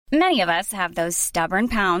Many of us have those stubborn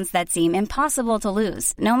pounds that seem impossible to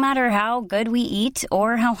lose, no matter how good we eat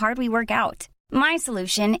or how hard we work out. My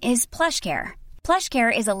solution is PlushCare.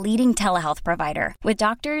 PlushCare is a leading telehealth provider with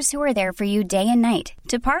doctors who are there for you day and night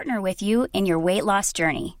to partner with you in your weight loss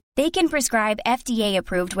journey. They can prescribe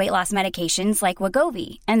FDA-approved weight loss medications like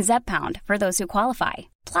Wegovy and Zepbound for those who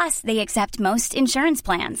qualify. Plus, they accept most insurance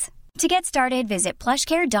plans. To get started, visit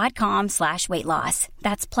plushcare.com/weightloss.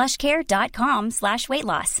 That's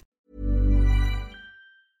plushcare.com/weightloss.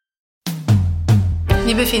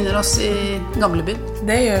 Vi befinner oss i Gamlebyen.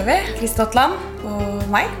 Det gjør vi, Kristotland og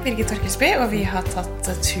meg, Birgit Torkelsby, og vi har tatt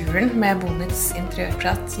turen med Bonytts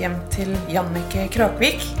interiørprat hjem til Jannicke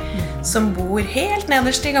Kråkvik, som bor helt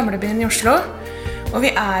nederst i Gamlebyen i Oslo. Og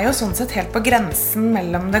vi jo sånn sett helt på grensen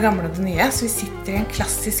mellom det gamle og det nye, så vi sitter i en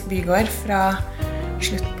klassisk bygård fra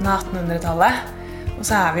slutten av 1800-tallet. Og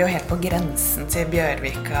så vi jo helt på grensen til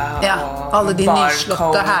Bjørvika og alle de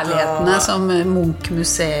nyslåtte herlighetene som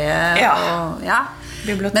Munch-museet og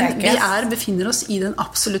biblioteket. Men vi befinner oss i den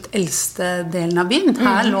absolutt eldste delen av byen.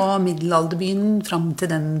 Her lå middelalderbyen fram til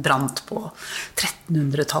den brant på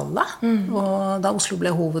 1300-tallet. Og da Oslo ble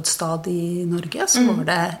hovedstad i Norge, så var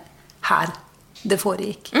det her det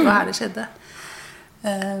foregikk, og her det skjedde.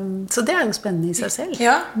 Så det jo spennende i seg selv.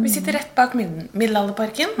 Ja, vi sitter rett bak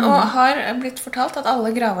Middelalderparken, og har blitt fortalt at alle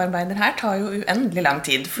gravarbeider her tar jo uendelig lang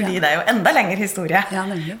tid, fordi det jo enda lengre historie. Ja,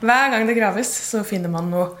 nemlig. Hver gang det graves, så finner man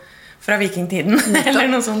noe fra vikingtiden, eller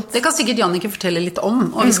noe sånt. Det kan sikkert Jannicke fortelle litt om,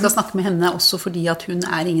 og vi skal snakke med henne også fordi at hun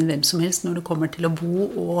ingen hvem som helst når det kommer til å bo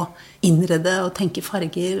og innrede og tenke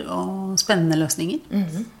farger og spennende løsninger.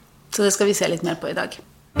 Så det skal vi se litt mer på i dag.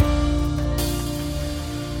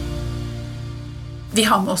 Vi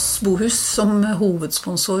har med oss Bohus som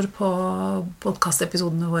hovedsponsor på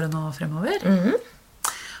podcastepisodene våre nå fremover.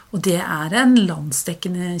 Og det en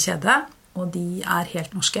landsdekkende kjede, og de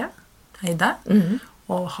helt norske, eide,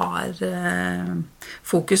 og har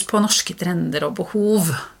fokus på norske trender og behov.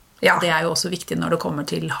 Ja. Det jo også viktig når det kommer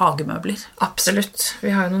til hagemøbler. Absolutt.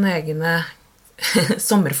 Vi har jo noen egne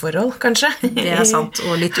sommerforhold, kanskje. Det sant,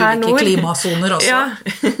 og litt ulike klimasoner også. Ja.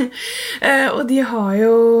 Og de har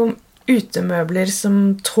jo utemøbler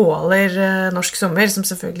som tåler norsk sommer, som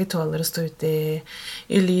selvfølgelig tåler å stå ute i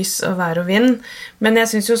lys og vær og vind. Men jeg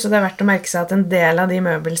synes jo også det verdt å merke seg at en del av de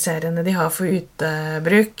møbelseriene de har for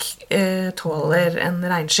utebruk tåler en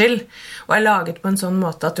regnskyll, og laget på en sånn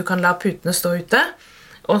måte at du kan la putene stå ute,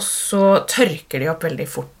 og så tørker de opp veldig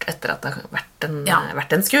fort etter at det har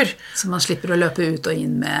vært en skur. Så man slipper å løpe ut og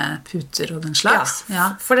inn med puter og den slags.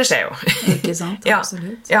 Ja, for det skjer jo. Ikke sant?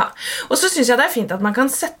 Absolutt. Ja. Og så synes jeg det fint at man kan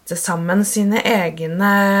sette sammen sine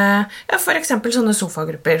egne, for eksempel sånne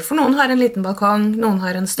sofagrupper. For noen har en liten balkong, noen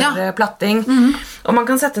har en større platting, og man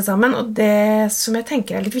kan sette sammen. Og det som jeg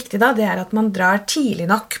tenker litt viktig da, det at man drar tidlig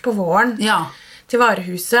nok på våren til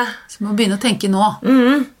varehuset. Så man begynner å tenke nå.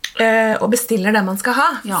 Og bestiller det man skal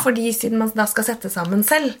ha. Fordi siden man da skal sette sammen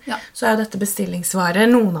selv, så jo dette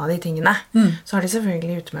bestillingsvarer noen av de tingene. Så har de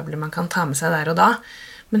selvfølgelig utemøbler man kan ta med seg der og da.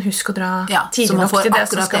 Men husk å dra tidlig nok til det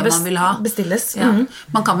som skal bestilles.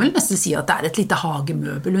 Man kan vel nesten si at det et lite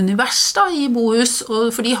hagemøbelunivers da, i Bohus,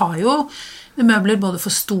 for de har jo møbler både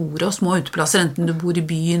for store og små uteplasser, enten du bor i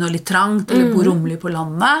byen og litt trangt, eller bor rommelig på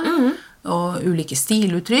landet. Og ulike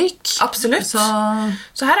stiluttrykk. Absolutt.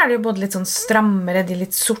 Så her det jo både litt sånn strammere, de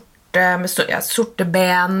litt sorte, med sorte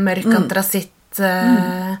ben, mørk antrasitt,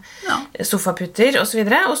 sofaputter og så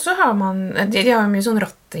videre. Og så har man, de har jo mye sånn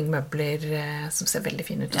rottingmøbler som ser veldig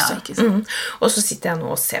fine ut også. Ikke sant? Og så sitter jeg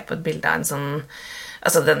nå og ser på et bilde av en sånn,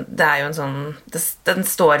 altså det jo en sånn, den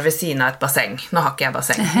står ved siden av et basseng. Nå har ikke jeg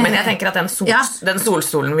basseng, men jeg tenker at den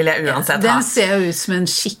solstolen vil jeg uansett ha. Den ser jo ut som en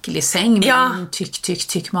skikkelig seng med en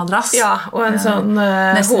tykk madrass. Ja, og en sånn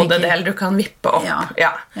hodedel du kan vippe opp.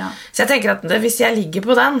 Ja. Så jeg tenker at hvis jeg ligger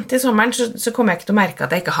på den til sommeren, så kommer jeg ikke til å merke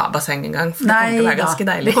at jeg ikke har basseng engang, for det kommer til å være ganske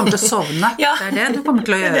deilig. Du kommer til å sovne. Det det du kommer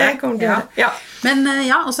til å gjøre. Det kommer til å gjøre, Men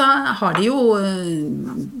og så har de jo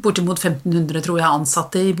bortimot 1500, tror jeg,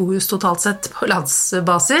 ansatte i Bohus totalt sett på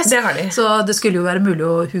landsbasis. Det har de. Så det skulle jo være mulig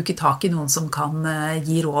å huke tak i noen som kan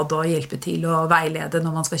gi råd og hjelpe til og veilede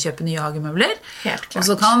når man skal kjøpe nye hagemøbler. Helt klart. Og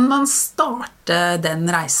så kan man starte den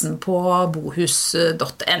reisen på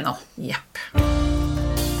bohus.no. Jepp.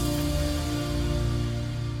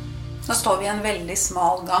 Nå står vi i en veldig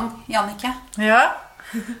smal gang, Jannicke. Ja.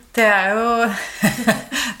 Det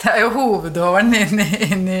jo hoveddåren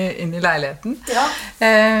inn i leiligheten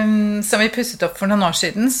som vi pusset opp for noen år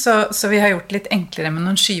siden, så vi har gjort litt enklere med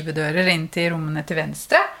noen skyvedører inn til rommene til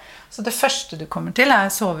venstre. Så det første du kommer til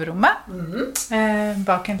soverommet,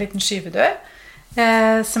 bak en liten skyvedør,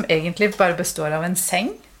 som egentlig bare består av en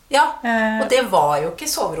seng Ja, og det var jo ikke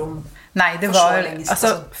soverom. Nei, det For så var lenge altså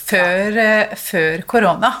siden. før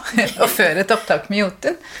korona og før et opptak med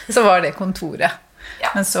Jotun, så var det kontoret.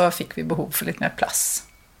 Ja. Men så fikk vi behov for litt mer plass.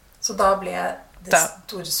 Så da ble det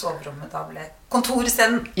store soverommet, da ble kontor i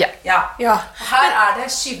stedet. Ja. Ja. Og her er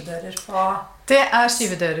det skyvedører på... Det er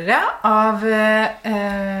skyvedører, ja, av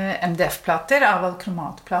MDF-plater, av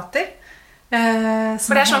alkromatplater.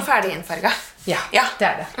 For det er sånn ferdig innfarget. Ja, det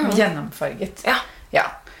er det. Gjennomfarget. Ja.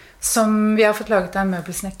 Som vi har fått laget av en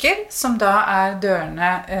møbelsnekker, som da er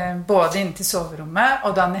dørene både inn til soverommet,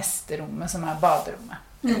 og da neste rommet, som er baderommet.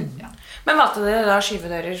 Ja. Men valgte dere da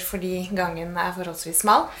skyvedører fordi gangen er forholdsvis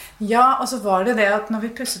smal? Ja, og så var det at når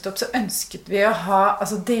vi pusset opp, så ønsket vi å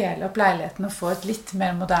dele opp leiligheten og få et litt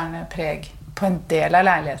mer moderne preg på en del av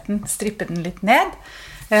leiligheten, strippe den litt ned.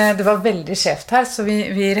 Det var veldig skjevt her, så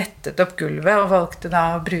vi rettet opp gulvet og valgte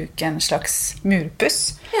da å bruke en slags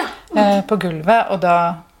murpuss på gulvet, og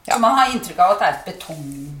da... Ja. Så man har inntrykk av at det er et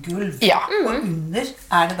betonggulv, og under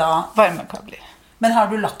er det da... Varmekabler. Men har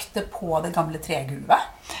du lagt det på det gamle tregulvet?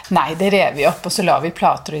 Nei, det rev vi opp, og så la vi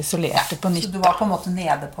plater og isolerte på nytt. Så du var på en måte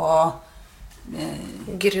nede på...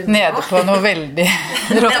 Nede på noe veldig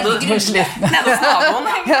rått og slitne. Nede hos naboen,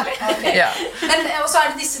 egentlig. Okay. Ja. Men, og så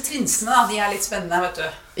er det disse trinsene, da. De er litt spennende, vet du.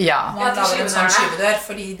 Ja. Man lager en sånn skyvedør,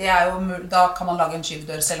 fordi det er jo, da kan man lage en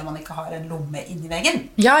skyvedør selv om man ikke har en lomme inn i veggen.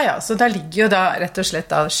 Ja, så da ligger jo da rett og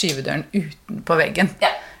slett da skyvedøren utenpå veggen.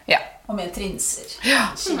 Ja. Og med trinser.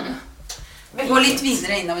 Ja. Vi går litt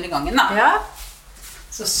videre innover i gangen, da. Ja.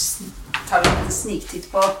 Så tar vi en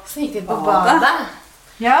sniktitt på badet.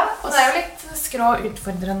 Ja. Og det er jo litt skrå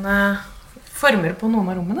utfordrende former på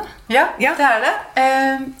noen av rommene. Ja, det er det.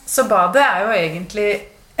 Så badet er jo egentlig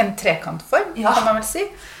en trekantform, kan man vel si.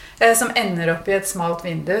 Som ender opp i et smalt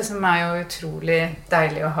vindu, som er jo utrolig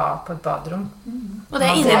deilig å ha på et baderom. Og det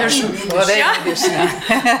er inne i dusjen. Og det er inne i dusjen, ja.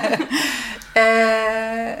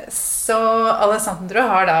 Så Alessandro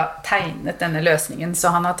har da tegnet denne løsningen,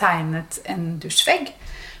 så han har tegnet en dusjvegg,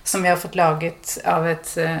 som vi har fått laget av et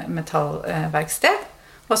metallverksted.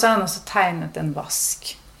 Og så har han også tegnet en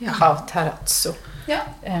vask av terrazzo. Ja.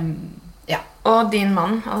 Og din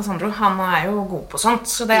mann, Alessandro, han er jo god på sånt,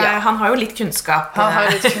 så han har jo litt kunnskap. Han har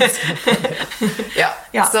litt kunnskap på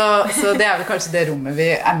det. Så det er vel kanskje det rommet vi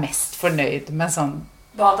er mest fornøyd med sånn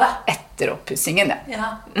badet. Etter oppussingen.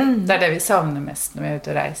 Ja. Det er det vi savner mest når vi er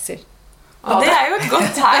ute og reiser. Og det er jo et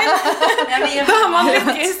godt tegn. Da har man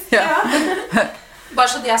lykkes. Bare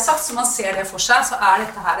så det er sagt, så man ser det for seg, så er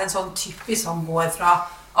dette her en sånn typisk som går fra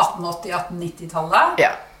 1880-1890-tallet.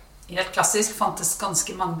 Ja. Helt klassisk,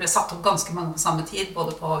 ble satt opp ganske mange på samme tid,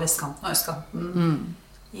 både på vestkanten og østkanten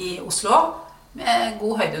i Oslo, med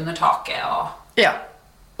god høyde under taket. Ja,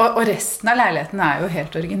 og resten av leiligheten er jo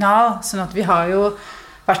helt original, sånn at vi har jo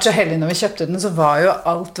vært så heldige når vi kjøpte den, så var jo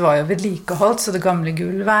alt vedlikeholdt, så det gamle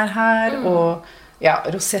gulvet er her, og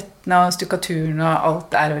rosettene og stukkaturen og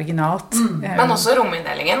alt er originalt. Men også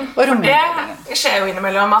rominndelingen. Det skjer jo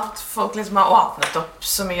innimellom at folk liksom har åpnet opp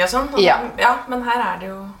så mye og sånn. Men her er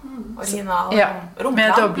det jo original romplan.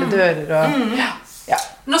 Med doble dører og...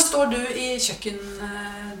 Nå står du i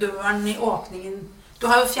kjøkkendøren i åpningen. Du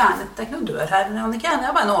har jo fjernet, det er ikke noen dør her, Annike, det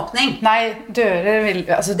er bare en åpning. Nei, dører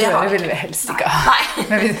vil vi helst ikke ha.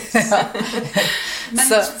 Men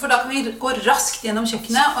for da kan vi gå raskt gjennom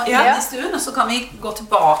kjøkkenet og inn i stuen, og så kan vi gå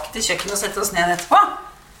tilbake til kjøkkenet og sette oss ned etterpå.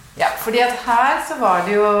 Ja, fordi at her så var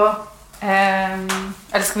det jo...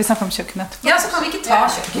 eller skal vi snakke om kjøkkenet etterpå? Ja, så kan vi ikke ta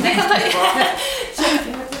kjøkkenet.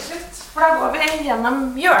 Kjøkkenet til slutt. For da går vi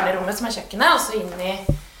gjennom hjørnerommet som er kjøkkenet, og så inn i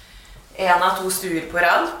en av to stuer på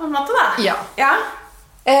rad, på en måte da. Ja.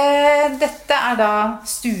 Dette er da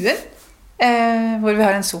stuen, hvor vi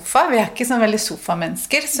har en sofa. Vi er ikke sånn veldig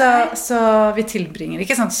sofamennesker, så vi tilbringer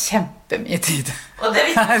ikke sånn kjempemye tid. Og det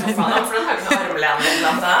visste sofaen, for den har ikke noe armlener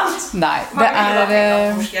blant annet. Nei, det er...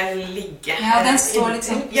 Hvor skal jeg ligge? Ja, den står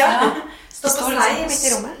liksom... Står på seg midt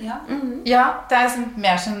i rommet. Ja, det er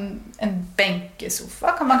mer som en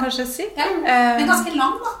benkesofa, kan man kanskje si. Men ganske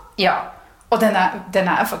lang da. Ja. Og den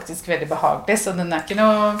er faktisk veldig behagelig, så den er ikke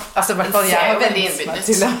noe... Altså, i hvert fall jeg har veldig innbyttet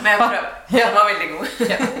til det. Men jeg prøver. Den var veldig god.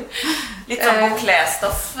 Litt sånn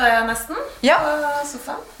bouclé-stoff nesten på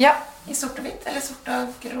sofaen. Ja. I sort og hvitt, eller sort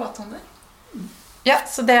og gråtoner. Ja,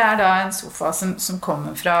 så det er da en sofa som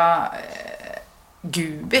kommer fra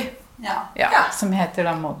Gubi. Som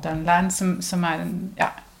heter da Modern Line, som er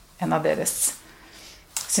en av deres...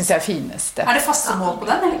 synes jeg er fineste. Er det faste mål på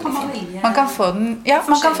den, eller kan man velge? Man kan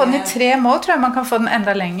få den i 3 mål, tror jeg. Man kan få den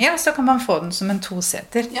enda lenger, og så kan man få den som en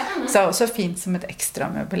 2-seter. Så det er også fint som et ekstra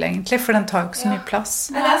møbel, egentlig, for den tar jo ikke så mye plass.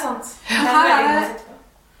 Det er sant. Her er det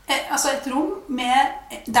Altså et rom med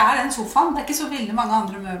der den sofaen. Det ikke så veldig mange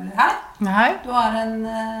andre møbler her. Nei. Du har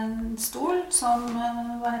en stol som,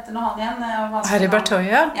 hva heter den han igjen? Her i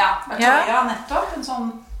Bertoia? Ja, Bertoia nettopp. En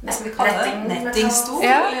sånn, hva skal vi kalle det? Nettingstol.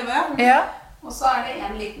 Ja. Og så det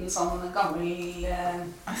en liten sånn gammel, litt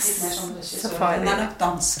mer sånn safari. Den nok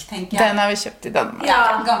dansk, tenker jeg. Den har vi kjøpt i Danmark. Ja,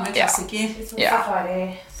 en gammel klassiker. Ja.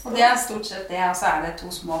 Og det stort sett det, og så det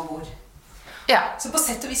 2 små bord. Ja. Så på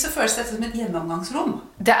sett og vis så føles dette som et gjennomgangsrom.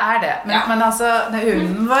 Det det. Men altså,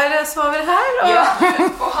 hunden vår sover her. Og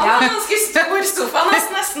og han en ganske stor sofa.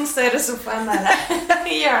 Nesten større sofa enn der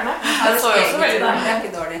i hjørnet. Det så jo også veldig dårlig. Det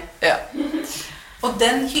ikke dårlig. Ja. Og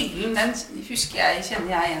den hyllen, den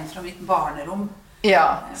kjenner jeg igjen fra mitt barnerom. Ja.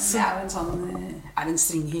 Det jo en sånn, det en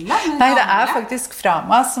stringhylle? Nei, det faktisk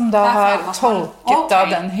Frama som da har tolket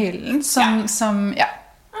av den hyllen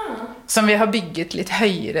som vi har bygget litt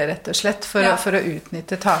høyere, rett og slett, for å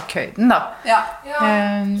utnytte takhøyden, da. Ja.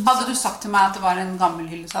 Hadde du sagt til meg at det var en gammel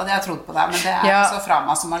hylle, så hadde jeg trodd på det, men det altså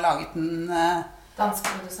Frama som har laget den...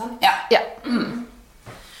 Dansk produsent? Ja.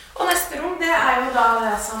 Og neste rom, det jo da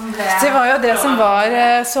det som ble... Det var jo det som var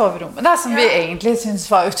soverommet, da, som vi egentlig synes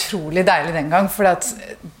var utrolig deilig den gang, for at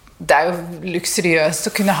det jo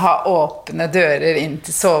luksuriøst å kunne ha åpne dører inn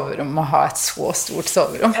til soverom og ha et så stort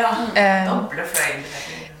soverom. Ja, doble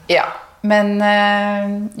fløyler. Ja, men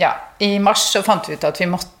i mars så fant vi ut at vi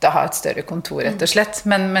måtte ha et større kontor, rett og slett.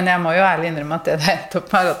 Men jeg må jo ærlig innrømme at det endt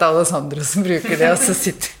opp med at Alessandro som bruker det, og så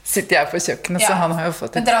sitter jeg på kjøkkenet, så han har jo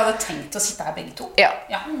fått Men dere hadde tenkt å sitte her begge to? Ja.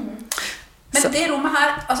 Men det rommet her,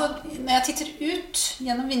 altså når jeg titter ut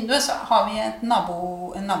gjennom vinduet, så har vi en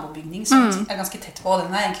nabobygning som ganske tett på, og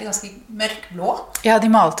den egentlig ganske mørkblå. Ja,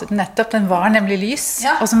 de malte den nettopp, den var nemlig lys,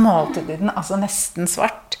 og så malte de den altså nesten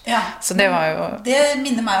svart. Ja. Så det var jo... Det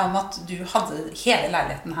minner meg om at du hadde, hele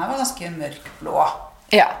leiligheten her var ganske mørkblå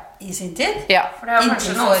i sin tid. Ja. For det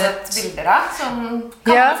kanskje noen sett bilder av, som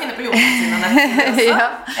kan du finne på jordene sine.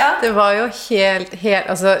 Det var jo helt,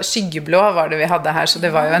 altså skyggeblå var det vi hadde her, så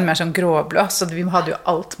det var jo en mer sånn gråblå, så vi hadde jo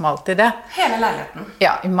alt malt i det. Hele leiligheten?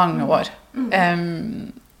 Ja, i mange år.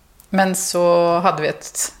 Men så hadde vi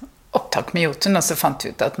et opptak med Jotun, og så fant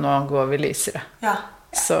vi ut at nå går vi lysere. Ja.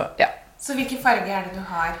 Så hvilken farge det du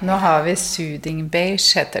har? Nå har vi Soothing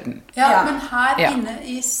Beige, heter den. Ja, men her inne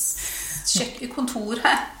i kontoret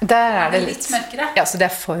her, der det litt mørkere. Ja, så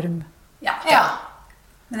det form. Ja.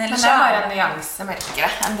 Men ellers det bare en nyanse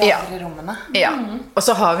mørkere enn de andre rommene. Ja, og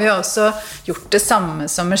så har vi jo også gjort det samme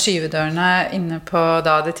som med skyvedørene inne på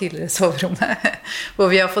da det tidligere soverommet,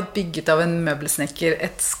 hvor vi har fått bygget av en møbelsnekker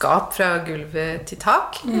et skap fra gulvet til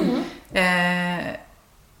tak.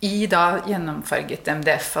 I da gjennomfarget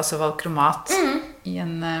MDF, altså valkromat, i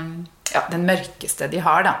den mørkeste de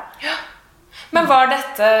har da. Men var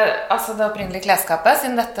dette altså det opprinnelige klesskapet,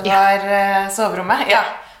 siden dette var soverommet? Ja.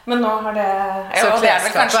 Men nå har det... og det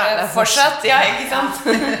vel kanskje fortsatt, ikke sant?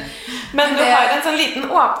 Men du har en sånn liten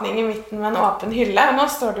åpning i midten med en åpen hylle, og nå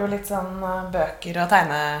står det jo litt sånn bøker og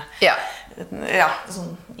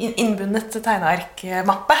sånn innbundet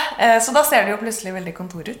tegneark-mappe. Så da ser det jo plutselig veldig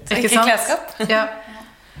kontor ut, ikke klesskap. Ja.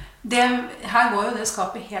 Her går jo det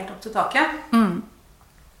skapet helt opp til taket.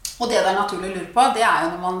 Og det naturlig å lure på, det jo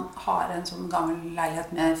når man har en sånn gammel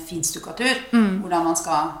leilighet med fin stukkatur, hvordan man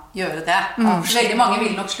skal gjøre det. Veldig mange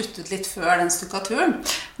ville nok sluttet litt før den stukkaturen.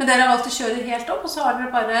 Men dere har valgt å kjøre helt opp, og så har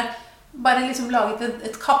dere bare liksom laget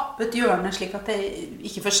et kappet hjørne, slik at det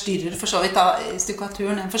ikke forstyrrer for så vidt da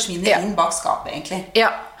stukkaturen. Den forsvinner inn bak skapet, egentlig. Ja,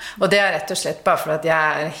 og det rett og slett bare for at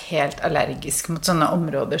jeg helt allergisk mot sånne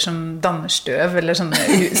områder som danner støv, eller sånne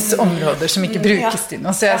områder som ikke brukes til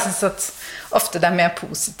noe. Så jeg synes at ofte det mer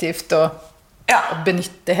positivt å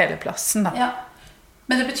benytte hele plassen, da. Ja.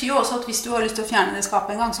 Men det betyr jo også at hvis du har lyst til å fjerne det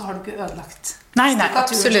skapet en gang, så har du ikke ødelagt Nei,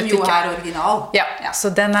 absolutt ikke. Som jo original. Ja,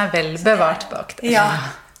 så den vel bevart bak det. Ja.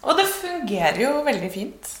 Og det fungerer jo veldig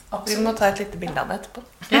fint. Vi må ta et lite bilde av det etterpå.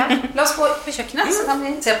 Ja. La oss gå på kjøkkenet, så kan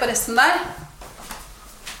vi se på resten der.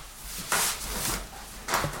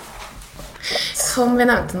 Som vi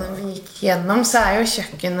nevnte når vi gikk gjennom, så jo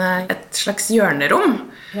kjøkkenet et slags hjørnerom.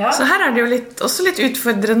 Ja. Så her det jo også litt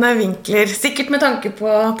utfordrende vinkler, sikkert med tanke på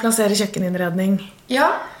å plassere kjøkkeninnredning. Ja,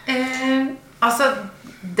 altså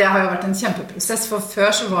det har jo vært en kjempeprosess, for før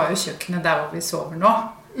så var jo kjøkkenet der hvor vi sover nå,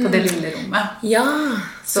 på det lille rommet. Ja,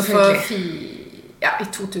 så i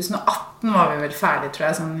 2018 var vi vel ferdig, tror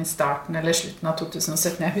jeg, sånn i starten eller slutten av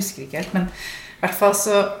 2017, jeg husker ikke helt, men i hvert fall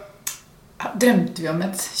så drømte vi om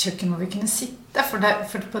et kjøkken hvor vi kunne sitte, for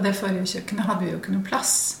på det forrige kjøkkenet hadde vi jo ikke noe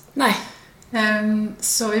plass. Nei.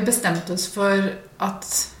 Så vi bestemte oss for at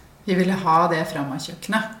vi ville ha det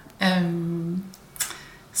Frama-kjøkkenet,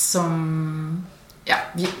 som ja,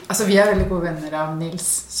 vi veldig gode venner av Nils,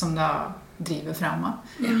 som da driver Frama.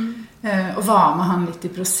 Og var med han litt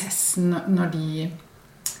i prosessen når de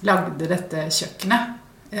lagde dette kjøkkenet,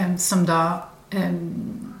 som da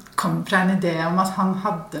kom fra en idé om at han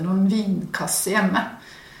hadde noen vinkasser hjemme,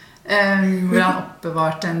 hvor han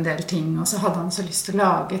oppbevarte en del ting, og så hadde han så lyst til å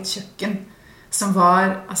lage et kjøkken som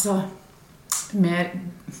var mer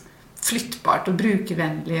flyttbart og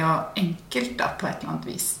brukervennlig og enkelt da, på et eller annet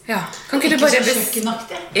vis. Ja. Kan ikke du bare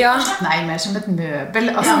kjøkkenaktig? Ja. Nei, mer som et møbel.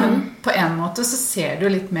 Altså, men på en måte så ser det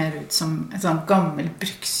jo litt mer ut som et sånt gammelt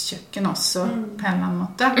brukskjøkken også, på en eller annen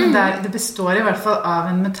måte. Men det består i hvert fall av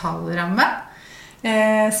en metallramme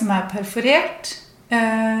som perforert,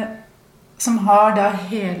 som har da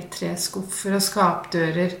heltreskuffer og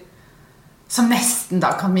skapdører som nesten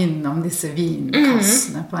da kan minne om disse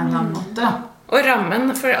vinkassene på en eller annen måte da. Og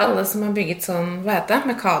rammen for alle som har bygget sånn, hva heter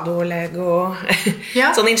det? Mikado-lego,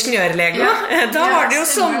 sånn ingeniør-lego. Da var det jo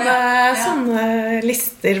sånne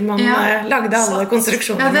lister man lagde alle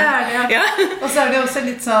konstruksjonene. Ja, det. Og så det også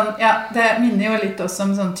litt sånn, det minner jo litt også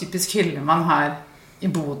om sånn typisk hylle man har i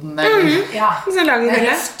boden. Så lager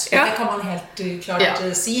det. Det kan man helt klart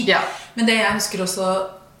si. Men det jeg husker også,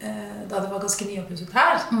 da det var ganske nyoppusset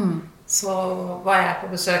her, så var jeg på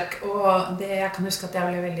besøk, og det jeg kan huske at jeg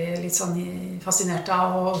ble veldig litt sånn fascinert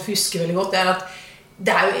av og husker veldig godt, det at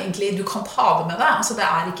det jo egentlig, du kan ta det med deg, altså det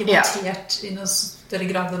ikke montert i noen større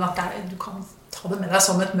grad enn at du kan ta det med deg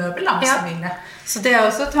som et møbel da, hvis du vil det. Så det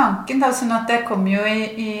også tanken da, sånn at det kommer jo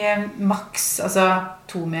i maks, altså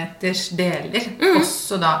 2 meters deler,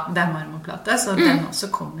 også da, det marmorplate, så den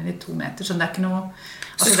også kommer i 2 meter, så det ikke noe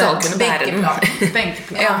Så du skal kunne bære den.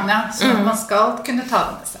 Benkeplan, så man skal kunne ta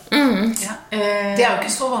det med seg. Det jo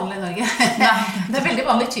ikke så vanlig i Norge. Nei. Det veldig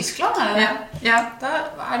vanlig i Tyskland. Da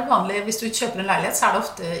det vanlig, hvis du kjøper en leilighet, så det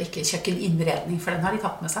ofte ikke kjøkkeninnredning, for den har de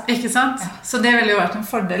tatt med seg. Ikke sant? Så det ville jo vært en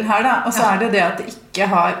fordel her da. Og så det at det ikke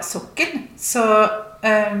har sokkel, så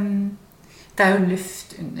det jo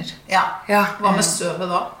luft under. Hva med støvet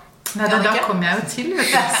da? Nei, da kommer jeg jo til,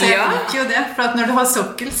 så jeg liker jo det, for at når du har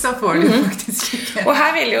sokkel, så får du faktisk ikke. Og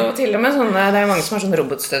her vil jo til og med sånne, det jo mange som har sånne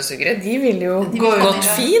robotstøvsugere, de vil jo gått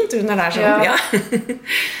fint under der sånn,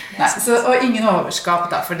 Nei, og ingen overskap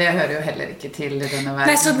da, for det hører jo heller ikke til i denne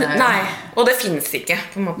verden. Nei, og det finnes ikke,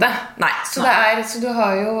 på en måte. Nei, så så du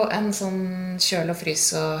har jo en sånn kjøl og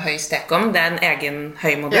frys og høy stekom, det en egen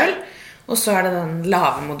høy modul, og så det den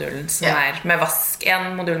lave modulen som med vask,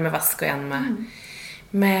 en modul med vask og en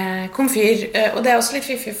med komfyr, og det også litt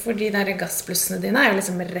fiffig, for de der gassplussene dine jo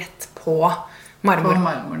liksom rett på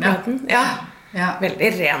marmorplaten. Veldig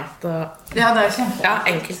rent og det kjempe.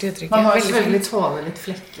 Enkelt uttrykk. Man må selvfølgelig tåle litt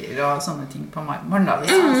flekker og sånne ting på marmoren da.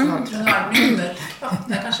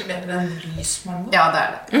 Det kanskje bedre enn lysmarmor. Ja, det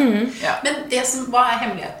det. Men det hva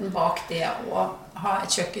hemmeligheten bak det å ha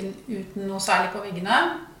et kjøkken uten noe særlig på veggene?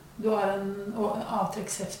 Du har en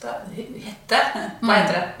avtrekkshefte, hva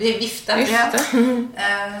heter det? Vifte.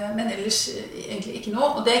 Men ellers egentlig ikke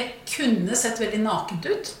noe. Og det kunne sett veldig nakent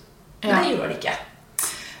ut, men det gjør det ikke.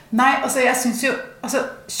 Nei, altså jeg synes jo,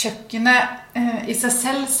 kjøkkenet i seg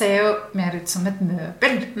selv ser jo mer ut som et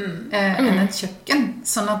møbel enn et kjøkken.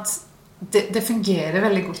 Sånn at det fungerer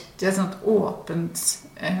veldig godt i et sånt åpent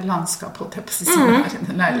landskap, holdt jeg på å si, som i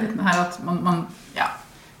den leiligheten her, at man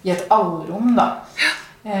i et allrom da.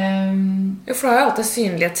 Jo, for det jo alltid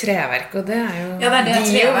synlige treverk, og det jo det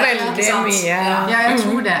gir jo veldig mye. Jeg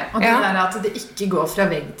tror det. Og det der at det ikke går fra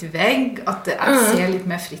vegg til vegg, at det ser litt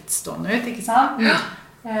mer frittstående ut, ikke sant?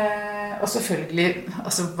 Og selvfølgelig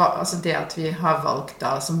altså det at vi har valgt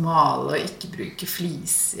da å male og ikke bruke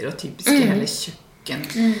fliser og typisk hele kjøkken.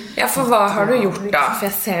 Ja, for hva har du gjort da? For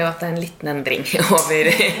jeg ser jo at det en liten endring over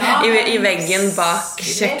i veggen bak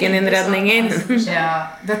kjøkkeninnredningen.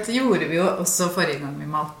 Dette gjorde vi jo også forrige gang vi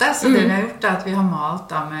malte, så det vi har gjort at vi har malt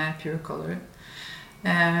da med Pure Color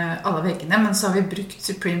alle veggene, men så har vi brukt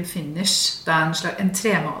Supreme Finish, det en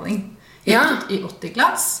tremaling i 80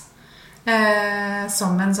 glans,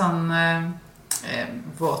 som en sånn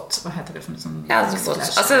våt, hva heter det for noe sånn?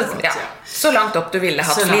 Så langt opp du ville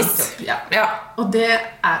hatt flis. Og det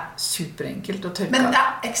superenkelt å tørke. Men det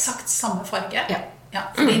eksakt samme farge.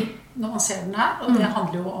 Fordi når man ser den her, og det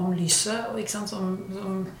handler jo om lyset, og ikke sant,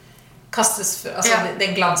 som kastes, altså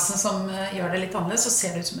den glansen som gjør det litt annerledes, så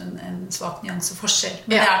ser det ut som en svak nyanseforskjell.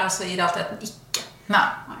 Men det det altså i realiteten ikke. Nei.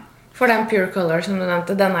 For den Pure Color som du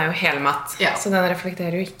nevnte, den jo helmatt, så den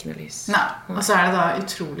reflekterer jo ikke noe lys. Nei, og så det da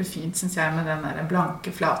utrolig fint, synes jeg, med den der blanke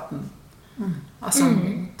flaten. Altså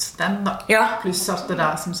mot den da. Pluss at det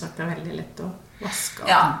da, som sagt, veldig lett å vaske.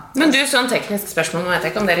 Ja. Men du, sånn teknisk spørsmål, nå vet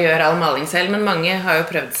jeg ikke om dere gjør all maling selv, men mange har jo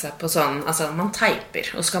prøvd seg på sånn, altså man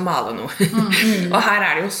teiper og skal male noe. Og her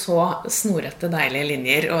er det jo så snorete, deilige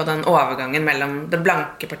linjer, og den overgangen mellom det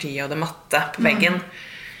blanke partiet og det matte på veggen.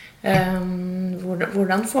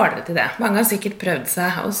 Hvordan får dere til det? Mange har sikkert prøvd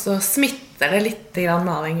seg, og så smitter det litt grann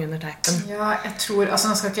maling under teipen. Ja, jeg tror, altså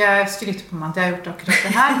nå skal ikke jeg skryte på meg at jeg har gjort akkurat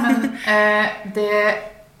det her, men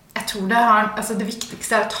jeg tror det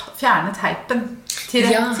viktigste er å fjerne teipen til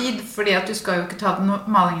rett tid, fordi at du skal jo ikke ta den når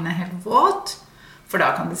malingen er helt våt, for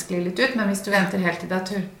da kan det skli litt ut, men hvis du venter helt til det er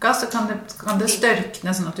tørka, så kan det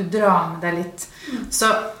størkne sånn at du drar med deg litt. Så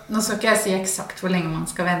nå skal ikke jeg si eksakt hvor lenge man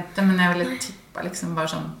skal vente, men jeg ville tippa liksom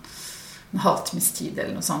bare sånn en halvtimes tid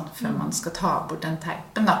eller noe sånt før man skal ta bort den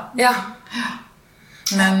teipen da. Ja.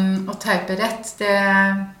 Men å teipe rett, det...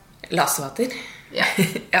 Laservater? Ja.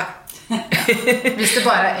 Ja. Hvis det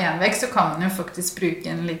bare er en vegg, så kan man jo faktisk bruke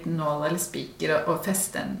en liten nål eller spiker og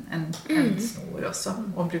feste en snor også,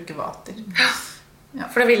 og bruke vater. Ja.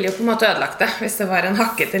 For det ville jo på en måte ødelagt det hvis det var en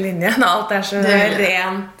hakkete linje når alt er så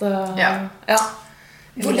rent og... Ja.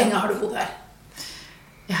 Hvor lenge har du bodd her?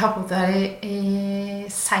 Jeg har bodd her i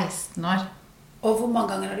 16 år. Og hvor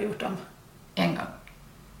mange ganger har du gjort om? En gang.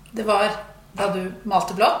 Det var da du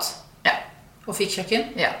malte blått? Ja. Og fikk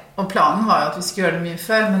kjøkken? Ja, og planen var jo at vi skulle gjøre det mye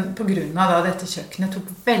før, men på grunn av da dette kjøkkenet tok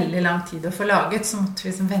veldig lang tid å få laget, så måtte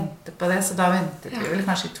vi liksom vente på det, så da ventet vi vel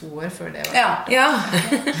kanskje 2 år før det var. Ja.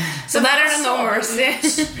 Så der er det no mercy.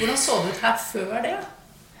 Hvordan så det ut her før det?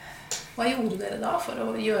 Hva gjorde dere da for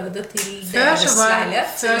å gjøre det til deres leilighet?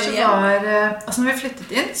 Før så var, altså når vi flyttet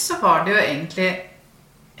inn, så var det jo egentlig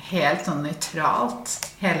helt sånn nøytralt,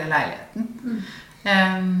 hele leiligheten.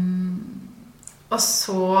 Og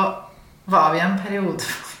så var vi i en periode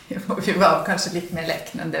hvor vi var kanskje litt mer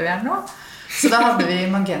lekne enn det vi er nå. Så da hadde vi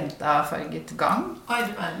magentafarget gang.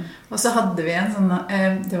 Og så hadde vi en sånn,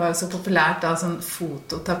 det var jo så populært da, sånn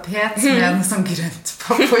fototapet med en sånn grønt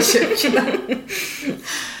på kjøkkenet.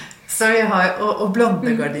 Så vi har, og blonde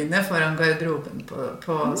gardiner foran garderoben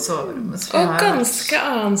på soverommet. Og ganske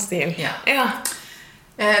annen stil. Ja.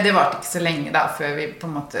 Det var ikke så lenge da, før vi på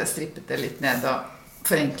en måte strippet det litt ned og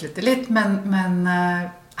forenklet det litt. Men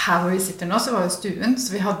her hvor vi sitter nå, så var jo stuen,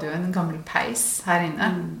 så vi hadde jo en gammel peis her inne.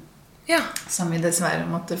 Ja. Som vi dessverre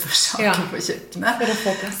måtte forsake på kjøkkenet. For å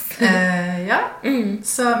få plass.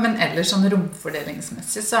 Så, men ellers sånn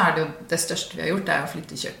romfordelingsmessig så er det jo det største vi har gjort, det er å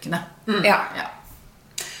flytte kjøkkenet. Ja.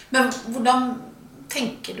 Men hvordan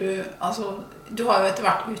tenker du, altså, du har jo etter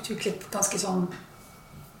hvert utviklet ganske sånn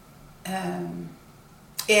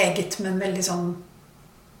eget, men veldig sånn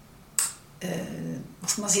hva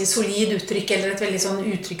skal man si, solid uttrykk, eller et veldig sånn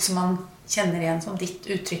uttrykk som man kjenner igjen som ditt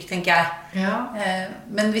uttrykk, tenker jeg. Ja.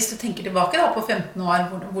 Men hvis du tenker tilbake da på 15 år,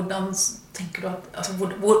 hvordan tenker du at, altså,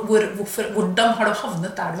 hvordan har du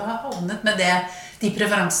havnet der du har havnet med det, de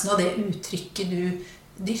preferansene og det uttrykket du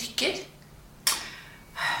dyrker?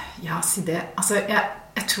 Ja, si det. Altså,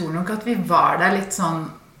 jeg tror nok at vi var der litt sånn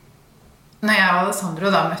når jeg og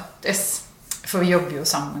Alessandro da møttes, for vi jobber jo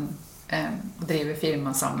sammen og driver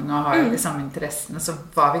firma sammen og har jo de samme interessene, så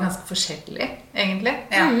var vi ganske forskjellige, egentlig.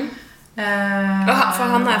 For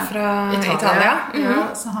han er fra Italia. Ja,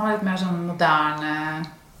 så han var litt mer sånn moderne,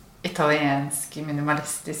 italiensk,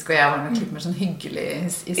 minimalistisk, og jeg var nok litt mer sånn hyggelig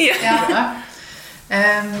i stedet.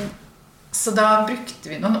 Så da brukte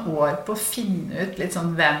vi noen år på å finne ut litt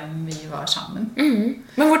sånn hvem vi var sammen.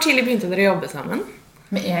 Men hvor tidlig begynte dere å jobbe sammen?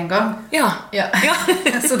 Med en gang. Ja.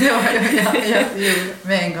 Så det var jo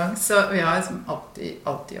med en gang. Så vi har liksom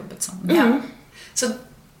alltid jobbet sammen. Så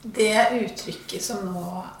det uttrykket som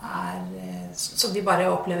nå er, som vi bare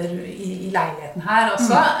opplever i leiligheten her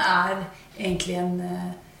også, er egentlig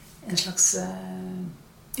en slags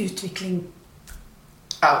utvikling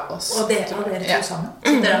av oss. Og dere to sammen.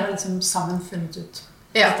 Så dere har liksom sammen funnet ut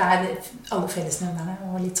dette er alle fellesnevnerne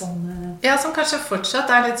og litt sånn... Ja, som kanskje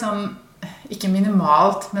fortsatt er litt sånn, ikke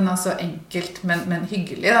minimalt, men altså enkelt, men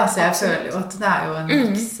hyggelig. Da. Så jeg føler jo at det er jo en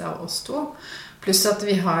mix av oss to. Pluss at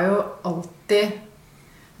vi har jo alltid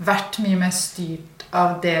vært mye mer styrt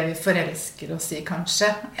av det vi forelsker oss i,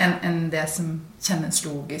 kanskje, enn det som kjennes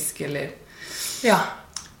logisk, eller... Ja.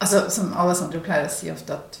 Altså, som Alessandro pleier å si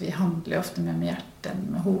ofte, at vi handler ofte mer med hjertet enn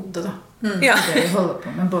med hodet, da. Ja. Det vi holder på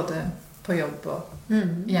med, både på jobb og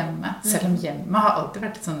hjemme. Selv om hjemme har alltid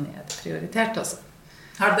vært litt sånn nedprioritert, altså.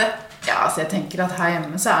 Har du det? Ja, altså jeg tenker at her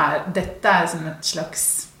hjemme så dette som et slags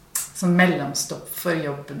sånn mellomstopp for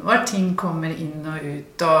jobben vår. Ting kommer inn og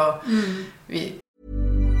ut, og vi...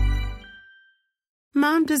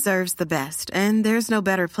 Mom deserves the best, and there's no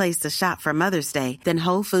better place to shop for Mother's Day than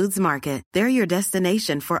Whole Foods Market. They're your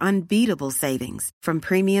destination for unbeatable savings, from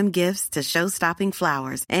premium gifts to show-stopping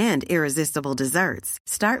flowers and irresistible desserts.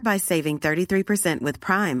 Start by saving 33% with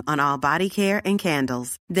Prime on all body care and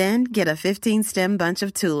candles. Then get a 15-stem bunch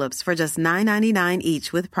of tulips for just $9.99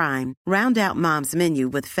 each with Prime. Round out Mom's menu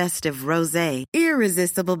with festive rosé,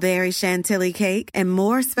 irresistible berry chantilly cake, and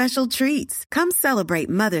more special treats. Come celebrate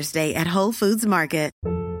Mother's Day at Whole Foods Market.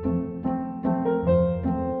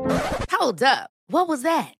 Hold up. What was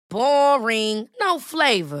that? Boring. No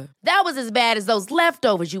flavor. That was as bad as those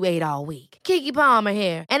leftovers you ate all week. Keke Palmer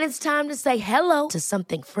here, and it's time to say hello to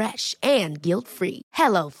something fresh and guilt-free.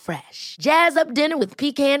 Hello Fresh. Jazz up dinner with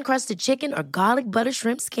pecan-crusted chicken or garlic butter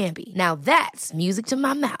shrimp scampi. Now that's music to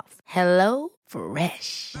my mouth. Hello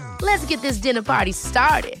Fresh. Let's get this dinner party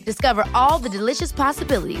started. Discover all the delicious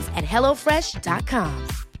possibilities at hellofresh.com.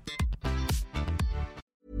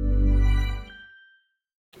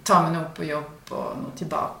 Ta med noe på jobb og noe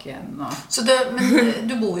tilbake igjen. Og... Men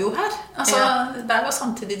du bor jo her. Altså, det jo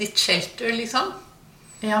samtidig ditt shelter, liksom.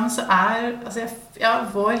 Ja, men så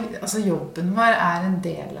jobben vår en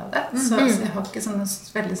del av det. Så jeg har ikke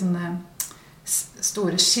veldig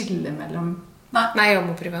store skiller mellom... Nei, jobb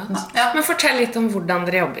og privat. Ja. Men fortell litt om hvordan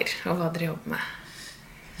dere jobber, og hva dere jobber med.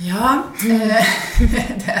 Ja,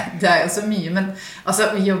 det jo så mye, men altså,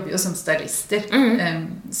 vi jobber jo som stylister,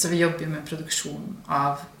 så vi jobber jo med produksjon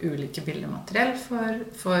av ulike bildemateriell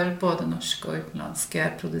for både norske og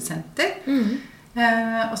utenlandske produsenter.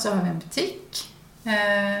 Og så har vi en butikk,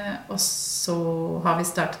 og så har vi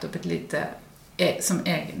startet opp et lite som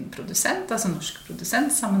egen produsent, altså norsk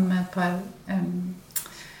produsent, sammen med et par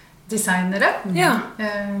designere,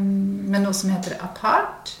 med noe som heter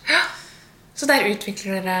Apart. Så der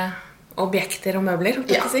utvikler dere objekter og møbler,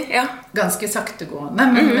 kan jeg si? Ja, ganske saktegående,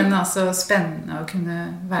 men altså spennende å kunne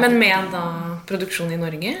være... Men med da produksjon i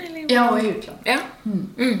Norge? Eller? Ja, og i utlandet. Ja.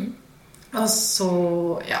 Og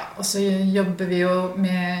så jobber vi jo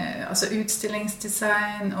med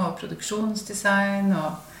utstillingsdesign og produksjonsdesign,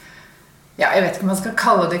 og jeg vet ikke om man skal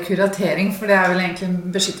kalle det kuratering, for det vel egentlig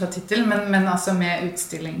en beskyttet titel, men altså med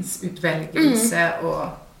utstillingsutvelgelse og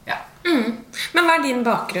Men hva din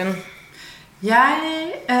bakgrunn? Jeg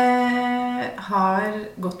har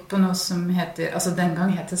gått på noe som heter, altså den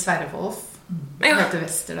gang heter Sverre Wolf, det heter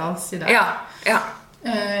Westerdals i dag.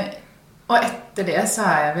 Og etter det så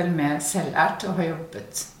jeg vel mer selvlært og har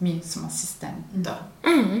jobbet mye som assistent og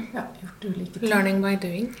gjort ulike ting. Learning by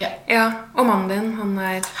doing. Ja, og mannen din,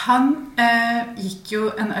 Han gikk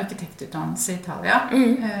jo en arkitektutdannelse i Italia,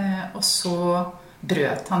 og så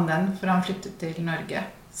brøt han den, for han flyttet til Norge.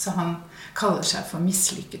 Så han kaller seg for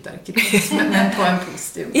mislykket arkitekt, men på en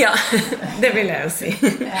positiv måte. Ja, det vil jeg jo si.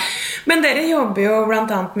 Men dere jobber jo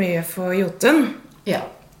blant annet mye for Jotun. Ja.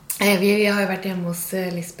 Vi har jo vært hjemme hos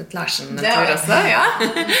Lisbeth Larsen en tur også,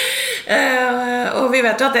 og vi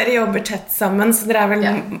vet jo at dere jobber tett sammen, så dere vel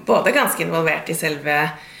både ganske involvert i selve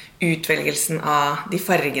utvelgelsen av de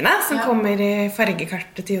fargene som kommer i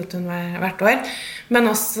fargekartet til Jotun hvert år, men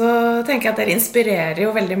også tenker jeg at dere inspirerer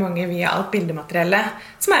jo veldig mange via alt bildemateriellet,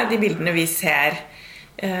 som de bildene vi ser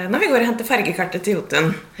når vi går og henter fargekartet til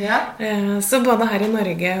Jotun. Så både her i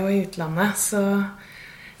Norge og i utlandet så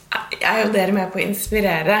jo dere med på å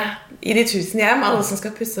inspirere i de 1000 hjem, alle som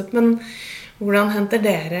skal pusse opp, men hvordan henter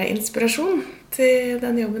dere inspirasjon til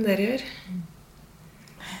den jobben dere gjør?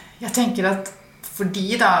 Jeg tenker at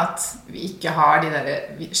fordi da at vi ikke har de der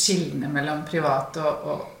skillene mellom privat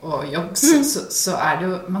og jobb, så det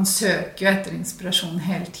jo, man søker jo etter inspirasjon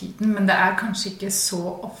hele tiden, men det kanskje ikke så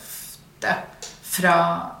ofte fra,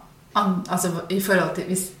 i forhold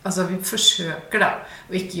til, vi forsøker da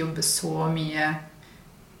å ikke jobbe så mye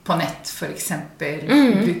på nett, for eksempel,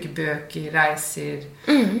 bruke bøker, reiser,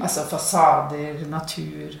 altså fasader,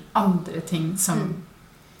 natur, andre ting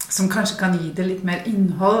som kanskje kan gi det litt mer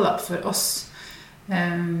innhold da, for oss.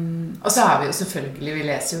 Og så har vi jo selvfølgelig, vi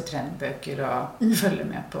leser jo trendbøker og følger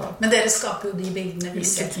med på. Men dere skaper jo de bildene vi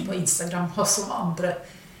ser på Instagram, og som andre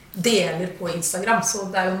deler på Instagram, så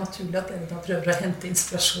det jo naturlig at dere da prøver å hente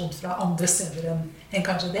inspirasjon fra andre steder enn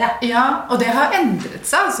kanskje det. Ja, og det har endret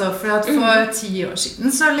seg, altså, for at for 10 år siden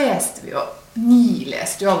så leste vi jo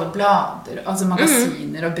nileste jo alle blader, altså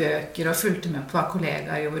magasiner og bøker, og fulgte med på hva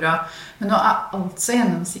kollegaer gjorde. Men nå alt så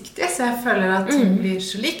gjennomsiktig, så jeg føler at ting blir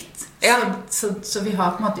så likt. Så vi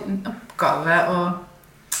har på en måte en oppgave å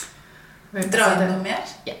dra inn noe mer.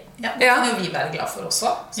 Det kan jo vi være glad for også,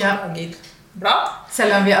 som lager blad.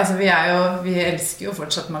 Selv om vi elsker jo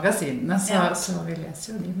fortsatt magasinene, så vi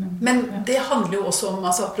leser jo de. Men det handler jo også om,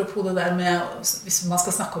 apropos det der med, hvis man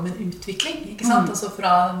skal snakke om en utvikling, ikke sant? Altså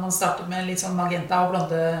fra man starter med litt sånn magenta og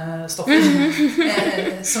blonde stoffer,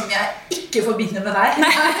 som jeg ikke forbinder med deg.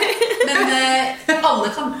 Men alle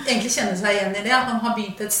kan egentlig kjenne seg igjen i det, at man har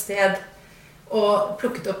begynt et sted og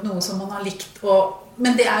plukket opp noe som man har likt,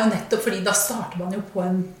 men det jo nettopp fordi da starter man jo på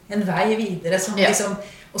en vei videre som liksom,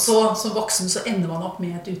 og så som voksen så ender man opp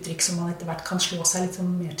med et uttrykk som man etter hvert kan slå seg litt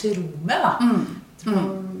sånn mer til ro med da.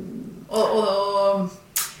 Og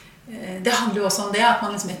det handler jo også om det at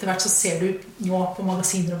man liksom etter hvert så ser du nå på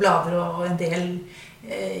magasiner og blader og en del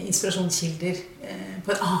inspirasjonskilder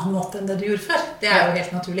på en annen måte enn det du gjorde før. Det jo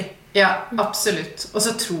helt naturlig. Ja, absolutt. Og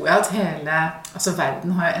så tror jeg at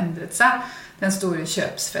verden har jo endret seg. Den store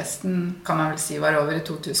kjøpsfesten kan man vel si var over i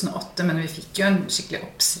 2008, men vi fikk jo en skikkelig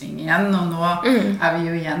oppsving igjen, og nå vi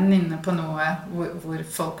jo igjen inne på noe hvor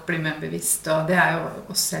folk blir mer bevisst, og det jo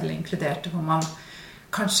oss selv inkludert, hvor man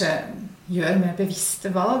kanskje gjør mer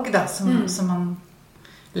bevisste valg, da, som man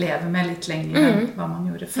lever med litt lenger enn hva man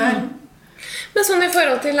gjorde før. Men sånn i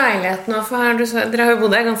forhold til leiligheten, for dere har jo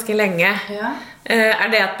bodd her ganske lenge. Ja.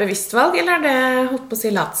 Det et bevisst valg, eller det holdt på å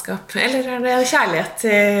si latskap? Eller det kjærlighet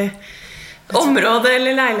til området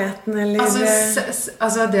eller leiligheten? Eller?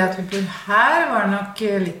 Det at vi bor her var nok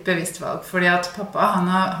litt bevisst valg, fordi at pappa, han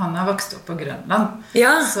har vokst opp på Grønland.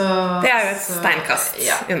 Ja, så, det jo et steinkast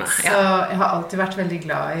unna. Ja. Så jeg har alltid vært veldig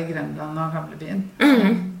glad i Grønland og gamlebyen.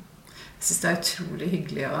 Jeg synes det utrolig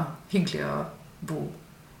hyggelig å bo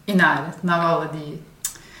i nærheten av alle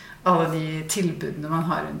de tilbudene man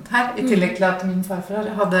har rundt her. I tillegg til at min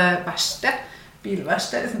farfar hadde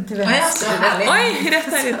bilverksted liksom til venstre. Oi, rett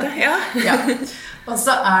der ute, ja. Og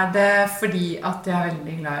så det fordi at jeg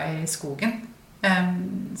veldig glad i skogen.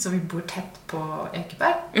 Så vi bor tett på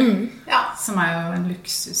Ekeberg, som jo en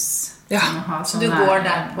luksus. Så du går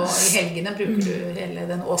der i helgene, bruker du hele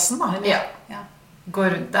den åsen da? Eller? Ja.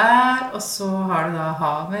 Går rundt der, og så har du da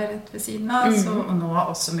havet rett ved siden av, og nå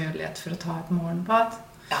også mulighet for å ta et morgenbad.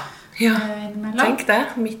 Tenk det,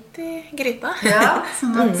 midt i gryta. Ja,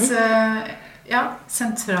 sånn at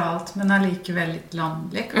sentralt, men allikevel litt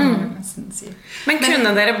landlig, kan man nesten si. Men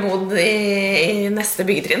kunne dere bodd i neste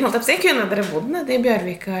byggetrinn, holdt jeg på å si? Kunne dere bodd nede i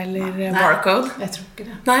Bjørvika eller Barcode? Jeg tror ikke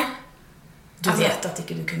det. Nei? Du vet at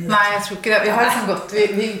ikke du kunne det. Nei, jeg tror ikke det. Vi har liksom gått,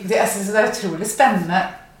 jeg synes det utrolig spennende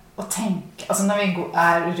å tenke, når vi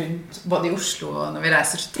rundt både i Oslo og når vi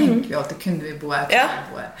reiser, så tenker vi alltid, kunne vi bo her?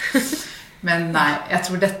 Men nei, jeg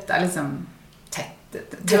tror dette liksom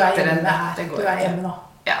tettere enn dette går. Du hjemme nå.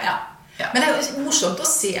 Ja. Men det jo morsomt å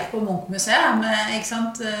se på Munch-museet med, ikke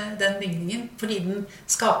sant, den bygningen, fordi den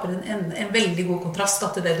skaper en veldig god kontrast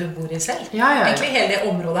til det du bor i selv. Egentlig hele det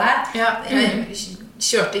området her. Jeg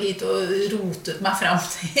kjørte hit og rotet meg frem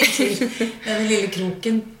til den lille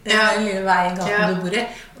kroken, den lille veien gaten du bor i.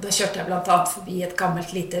 Og da kjørte jeg blant annet forbi et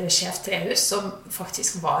gammelt lite skjevt trehus, som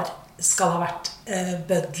faktisk skal ha vært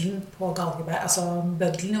Bøddelen på Galgeberg, altså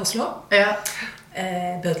Bøddelen i Oslo.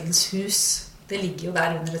 Bøddelens hus. Det ligger jo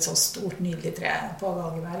der under et så stort, nydelig tre på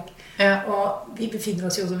Galgeberg. Og vi befinner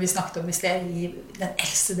oss jo, som vi snakket om i sted, i den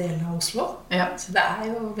eldste delen av Oslo. Så det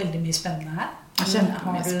jo veldig mye spennende her.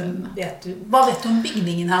 Hva vet du om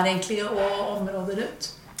bygningen her egentlig, og området rundt?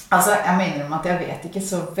 Jeg mener om at jeg vet ikke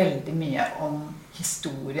så veldig mye om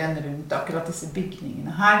historien rundt akkurat disse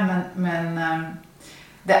bygningene her, men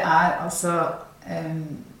det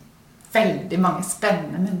veldig mange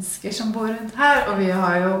spennende mennesker som bor rundt her, og vi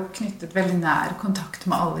har jo knyttet veldig nær kontakt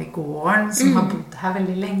med alle i gården som har bodd her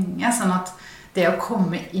veldig lenge, sånn at det å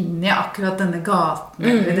komme inn i akkurat denne gaten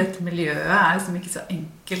eller dette miljøet liksom ikke så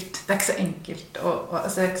enkelt. Det ikke så enkelt, og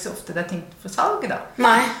det ikke så ofte det ting for salg da.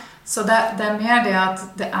 Nei. Så det mer det at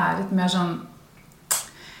det et mer sånn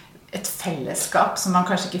et fellesskap som man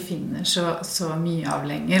kanskje ikke finner så mye av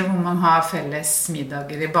lenger, hvor man har felles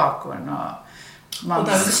middager i bakgården og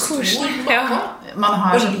det jo stor bakgård.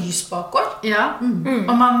 Og lysbakgård.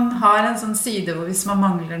 Og man har en sånn side hvor hvis man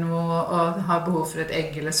mangler noe og har behov for et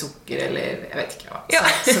egg eller sukker eller jeg vet ikke hva,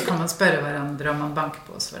 så kan man spørre hverandre og man banker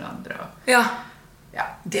på hos hverandre.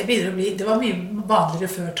 Det begynner å bli, det var mye vanligere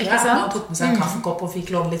før til man tok med seg en kaffekopp og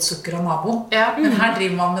fikk låne litt sukker av nabo. Men her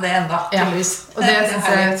driver man med det enda, tydeligvis. Og det synes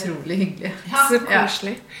jeg utrolig hyggelig. Så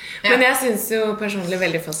koselig. Men jeg synes jo personlig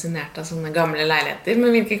veldig fascinert av sånne gamle leiligheter.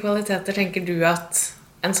 Men hvilke kvaliteter tenker du at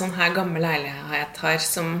en sånn her gammel leilighet har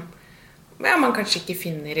som man kanskje ikke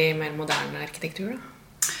finner i mer moderne arkitektur da?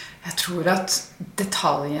 Jeg tror at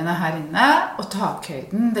detaljene her inne og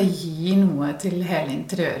takhøyden, det gir noe til hele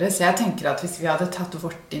interiøret. Så jeg tenker at hvis vi hadde tatt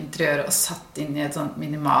vårt interiør og satt inn i et sånt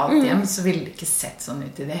minimalt hjem, så ville det ikke sett sånn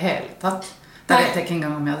ut i det hele tatt. Da vet jeg ikke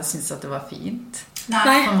engang om jeg hadde syntes at det var fint. Nei,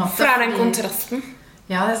 på en måte, for den kontrasten.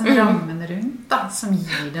 Ja, det sånn rammen rundt da, som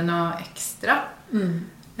gir det noe ekstra.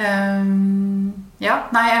 Ja,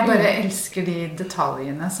 nei, jeg bare elsker de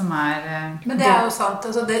detaljene som Men det jo sant,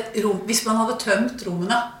 altså hvis man hadde tømt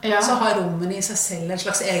rommene, så har rommene I seg selv en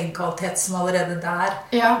slags egenkvalitet som allerede der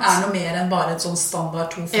noe mer enn bare et sånn standard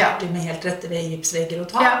 240 med helt rette gipsvegger og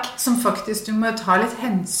tak. Ja, som faktisk du må ta litt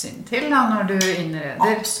hensyn til da, når du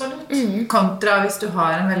innreder. Absolutt. Kontra hvis du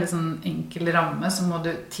har en veldig sånn enkel ramme, så må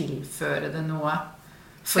du tilføre det noe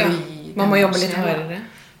for å gi man må jobbe litt hardere.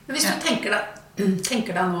 Hvis du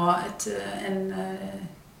tenker deg nå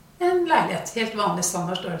en leilighet, helt vanlig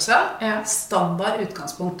standardstørrelse, standard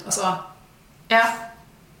utgangspunkt, altså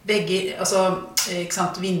vegger, altså, ikke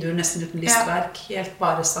sant, vinduer nesten uten listverk, helt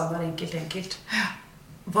bare standard, enkelt.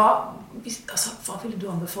 Hva ville du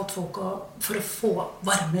anbefalt folk for å få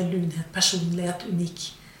varme, lunhet, personlighet, unik?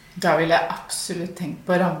 Da ville jeg absolutt tenkt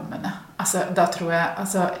på rammene. Altså, da tror jeg,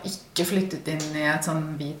 ikke flyttet inn I et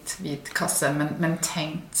sånn hvit kasse, men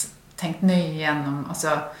tenkt nøye gjennom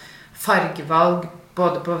fargevalg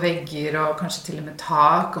både på vegger og kanskje til og med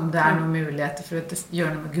tak, om det noen muligheter for å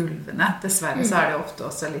gjøre noe med gulvene. Dessverre så det ofte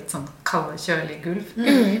også litt sånn kalde, kjølige gulv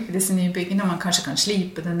I disse nye byggene, og man kanskje kan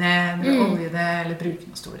slipe det ned, eller olje det, eller bruke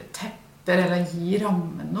noen store tepper, eller gi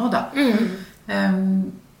rammen noe da.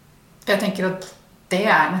 Jeg tenker at det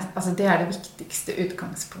det viktigste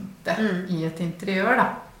utgangspunktet I et interiør da.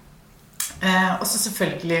 Og så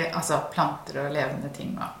selvfølgelig planter og levende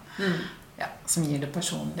ting og som gir det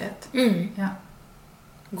personlighet. Ja.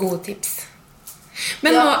 Gode tips.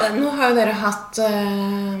 Men nå har jo dere hatt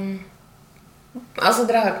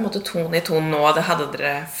dere har på en måte ton I ton nå, og det hadde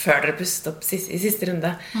dere før dere pustet opp I siste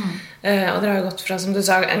runde. Og dere har jo gått fra, som du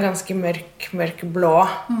sa, en ganske mørk blå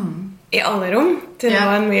I alle rom, til nå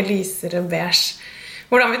en mye lysere beige.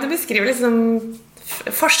 Hvordan vil du beskrive liksom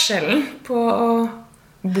forskjellen på å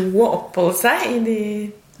bo og oppholde seg I de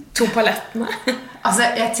to palettene?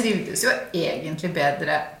 Jeg trivdes jo egentlig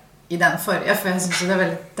bedre I den forrige, for jeg synes det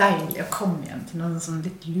veldig deilig å komme hjem til noe sånn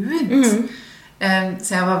litt lunt. Så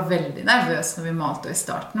jeg var veldig nervøs når vi malte, og I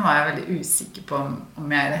starten var jeg veldig usikker på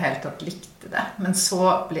om jeg I det hele tatt likte det. Men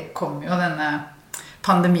så kom jo denne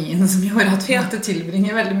pandemien som gjorde at vi måtte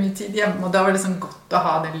tilbringe veldig mye tid hjemme, og da var det sånn godt å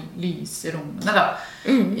ha de lyse rommene da,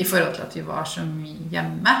 I forhold til at vi var så mye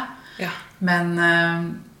hjemme. Men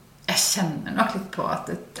jeg kjenner nok litt på at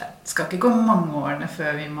det skal ikke gå mange årene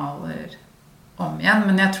før vi maler om igjen,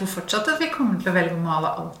 men jeg tror fortsatt at vi kommer til å velge å male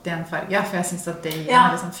alt I en farge, for jeg synes at det gir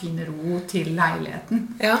en liksom fin ro til leiligheten.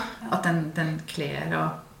 At den kler og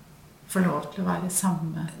får lov til å være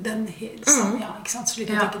samme. Den helt samme, ikke sant? Slik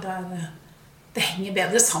at ikke det henger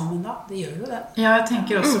bedre sammen da, det gjør jo det. Ja, jeg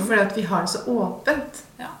tenker også fordi at vi har det så åpent,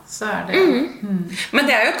 så det. Men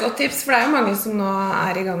det jo et godt tips, for det jo mange som nå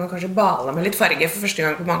I gang og kanskje bale med litt farge for første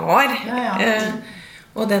gang på mange år.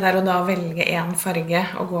 Og det der å da velge en farge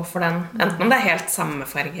og gå for den, enten om det helt samme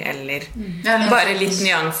farge eller bare litt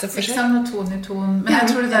nyanse for seg. Ikke sant, noe ton I ton. Men jeg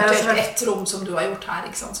tror det et rom som du har gjort her,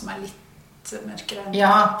 ikke sant, som litt mørkere.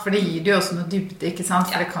 Ja, for det gir det jo også noe dybde, ikke sant?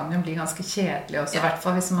 For det kan jo bli ganske kjedelig også, I hvert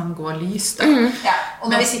fall hvis man går lyst. Og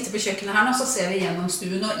når vi sitter på kjøkkenet her nå, så ser vi gjennom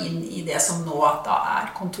stuen og inn I det som nå da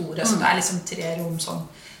kontoret, så det liksom 3 rom som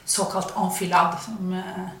såkalt enfilade,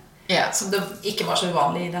 som det ikke var så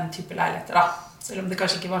uvanlig I den type leiligheter da. Selv om det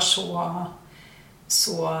kanskje ikke var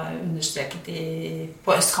så understreket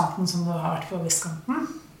på østkanten som det har vært på vestkanten.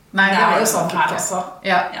 Nei, det jo sånn her også.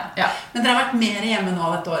 Ja. Men dere har vært mer hjemme nå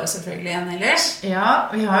dette året selvfølgelig enn ellers? Ja,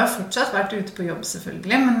 vi har jo fortsatt vært ute på jobb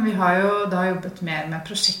selvfølgelig, men vi har jo da jobbet mer med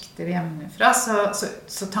prosjekter hjemmefra,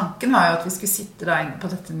 så tanken var jo at vi skulle sitte da inne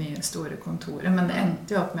på dette nye store kontoret, men det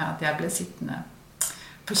endte jo opp med at jeg ble sittende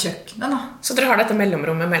på kjøkkenet da. Så dere har dette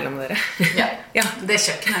mellomrommet mellom dere? Ja. Det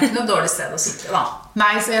kjøkkenet ikke noe dårlig sted å sitte da.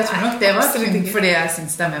 Nei, så jeg tror nok det var fordi jeg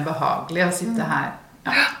synes det mer behagelig å sitte her.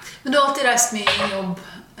 Men du har alltid reist mye I jobb,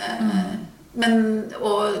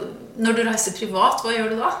 og når du reiser privat, hva gjør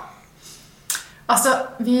du da?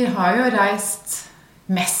 Vi har jo reist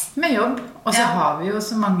mest med jobb, og så har vi jo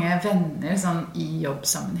så mange venner sånn, I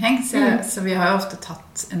jobbsammenheng, så vi har jo ofte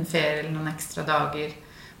tatt en ferie eller noen ekstra dager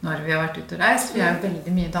når vi har vært ute og reist. Vi jo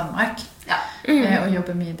veldig mye I Danmark, og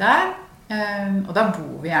jobber mye der, og da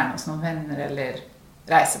bor vi gjerne hos noen venner, eller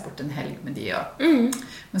reiser bort en helg med de,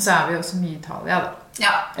 men så vi jo så mye I Italia da.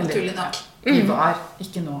 Ja, naturlig nok. Vi var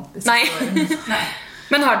ikke nå disse årene.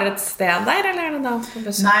 Men har dere et sted der, eller det da på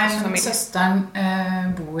besøk? Nei, men søsteren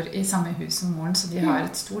bor I samme hus som moren, så de har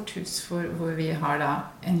et stort hus hvor vi har da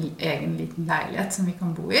en egen liten leilighet som vi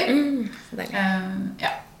kan bo I.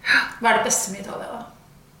 Hva det beste med Italia da?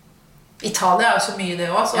 Italia jo så mye det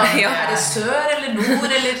også. Så det sør eller nord,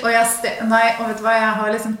 eller? Nei, og vet du hva, jeg har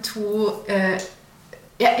liksom to...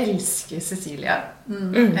 Jeg elsker Sicilia.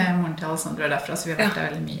 Moren til Alessandro derfra, så vi har vært der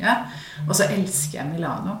veldig mye. Og så elsker jeg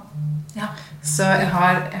Milano. Ja. Så jeg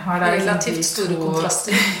har der relativt store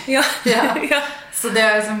kontraster. Ja. Så det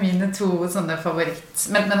liksom mine to sånne favoritt.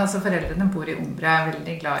 Men altså foreldrene bor i Umbria. Jeg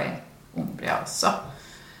veldig glad i Umbria også.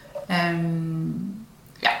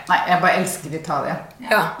 Nei, jeg bare elsker Italia.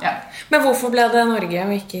 Ja. Men hvorfor ble det Norge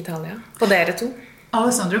og ikke Italia? På dere to?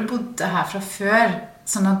 Alessandro bodde her fra før,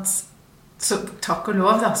 sånn at så takk og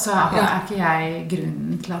lov da, så er ikke jeg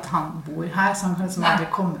grunnen til at han bor her, så han kan liksom aldri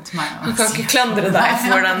komme til meg Han kan ikke klandre deg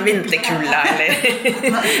for den vinterkulda, eller?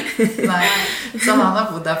 Nei, så han har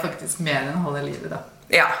bodd der faktisk mer enn halve livet da.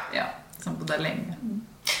 Ja, så han bodde der lenge.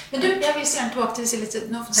 Men du, jeg vil gjerne tilbake til litt.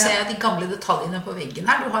 Nå ser jeg de gamle detaljene på veggen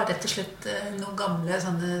her. Du har rett og slett noen gamle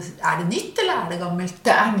sånne... det nytt, eller det gammelt?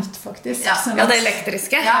 Det nytt, faktisk. Ja, det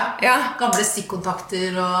elektriske. Ja, gamle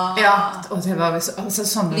stikkontakter og... Ja, og det var altså,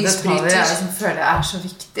 sånne detaljer jeg liksom føler er så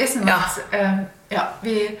viktig. Sånn at,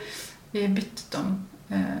 vi byttet om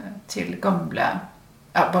til gamle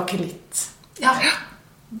bakelitt. Ja.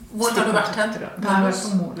 Hvor har du vært hen? Da har jeg vært på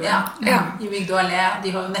Molo. Ja, i Vigdo Allé. De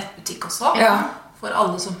har jo nettbutikk også. Ja. For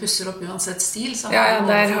alle som pusser opp uansett stil, så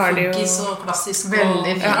der har de jo så klassisk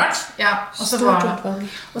veldig fint. Ja. Og så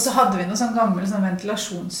hadde vi noe sånn gammel sånn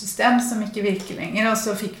ventilasjonssystem som ikke virker lenger, og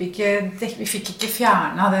så fikk vi ikke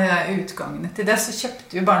fjernet det utgangene til det, så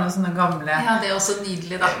kjøpte vi bare noen sånne gamle... Ja, det også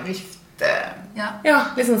nydelig da. Vifte... Ja,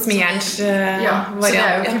 litt sånn smijerns variant. Så det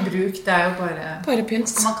jo ikke bruk, det jo bare pynt.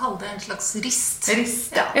 Skal man kalle det en slags rist?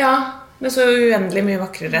 Rist, ja. Men så uendelig mye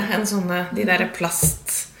vakrere enn sånne, de der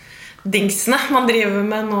plastdingsene man driver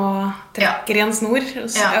med nå trekker i en snor.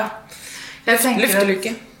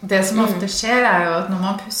 Lufteluke. Det som ofte skjer jo at når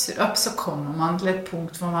man pusser opp, så kommer man til et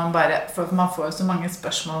punkt hvor man for man får jo så mange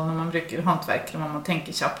spørsmål når man bruker håndverkere, man må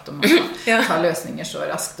tenke kjapt, og man må ta løsninger så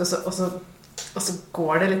raskt, og så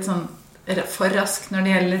går det litt sånn for raskt når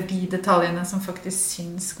det gjelder de detaljene som faktisk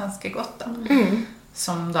syns ganske godt da.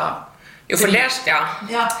 Som da... Jo, for det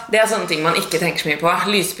sånne ting man ikke tenker så mye på.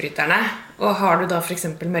 Lysbryterne. Og har du da for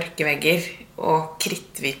eksempel mørke vegger og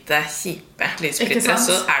kritthvite, kjipe lysbrytere,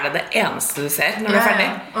 så det eneste du ser når du ferdig.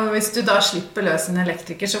 Og hvis du da slipper løs en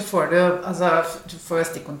elektriker, så får du får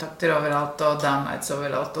stikkontakter overalt og downlights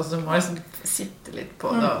overalt, og så må du liksom sitte litt på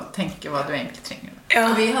det og tenke hva du egentlig trenger. Ja.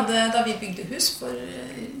 Da vi bygde hus for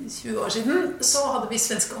 20 år siden, så hadde vi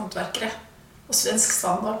svenske håndverkere og svensk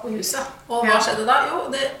standard på huset. Og hva skjedde da? Jo,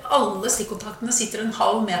 alle stikkontaktene sitter en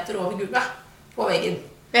halv meter over gulvet på veggen.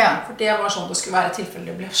 Ja. For det var sånn det skulle være i tilfelle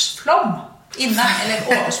det ble flom inne, eller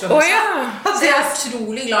oversvømmelse. Så jeg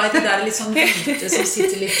utrolig glad i de der litt sånn hvite som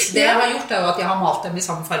sitter litt... Det jeg har gjort jo at jeg har malt dem i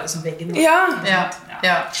samme farge som veggen. Ja.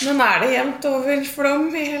 Men det jevnt over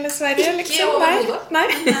flom i hele Sverige, liksom? Ikke over hodet. Nei.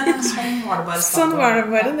 Men sånn var det bare standard. Sånn var det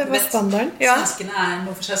bare, det var standarden. Svenskene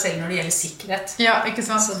noe for seg selv når det gjelder sikkerhet. Ja, ikke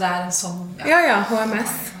sant? Så det sånn... Ja,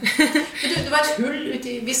 HMS. Det var et hull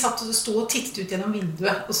ute vi satt og stod og tittet ut gjennom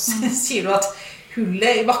vinduet, og så sier du at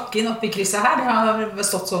hullet i bakken oppe i krysset her, det har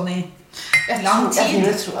stått sånn i lang tid.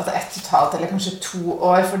 Jeg tror at det 1,5 eller kanskje 2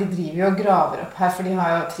 år, for de driver jo og graver opp her, for de har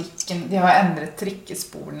jo de har endret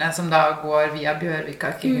trikkesporene som da går via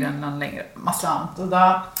Bjørvika, ikke Grønland lenger, masse annet, og da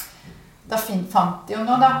fant de jo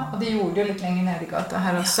noe da, og de gjorde det jo litt lenger nede i gata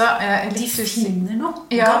her også. De finner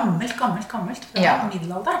noe gammelt fra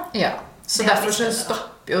middelalderen. Ja, så derfor så stopper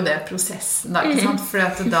jo det prosessen da, ikke sant? For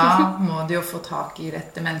da må de jo få tak i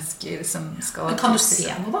rette mennesker som skal... Men kan du se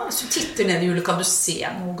noe da? Hvis du titter ned i hjulet, kan du se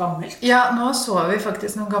noe gammelt? Ja, nå så vi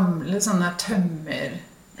faktisk noen gamle sånne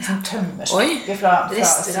tømmerstokker fra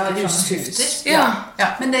rester av hushufter. Ja.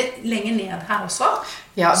 Men lenger ned her også,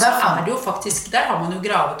 så det jo faktisk, der har man jo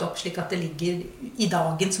gravet opp slik at det ligger i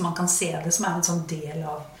dagen, så man kan se det som en sånn del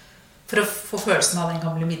av, for å få følelsen av den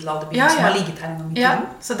gamle middelalderbyen som har ligget her gjennom tiden.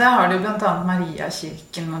 Så der har du blant annet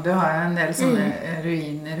Mariakirken, og du har jo en del sånne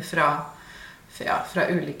ruiner fra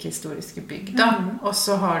ulike historiske bygg da. Og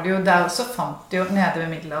så har de jo, der også fant de jo nede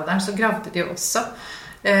ved middelalderen, så gravde de jo også.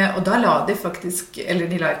 Og da la de faktisk,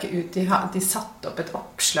 eller de la ikke ut, de satte opp et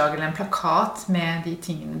oppslag eller en plakat med de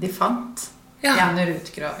tingene de fant under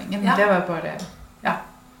utgravingen. Det var bare,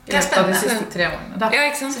 i løpet av de siste 3 årene da. Ja,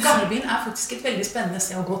 ikke sant? Så Gamlebyen faktisk et veldig spennende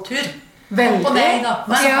sted å gå tur. Veldig. Og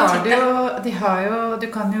så har de har jo, du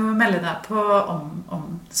kan jo melde deg på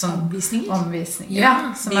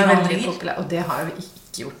omvisninger, som veldig populære, og det har vi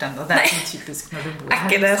ikke gjort enda. Det sånn typisk når du bor her.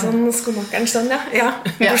 Ikke det sånn skomakeren sånn, ja.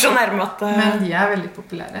 Du bor så nærme at... Men de veldig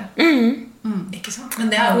populære. Ikke sant? Men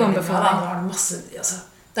det jo veldig bra, da. Nå har du masse,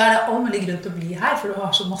 Da det all mulig grunn til å bli her, for du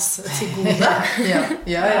har så masse til gode.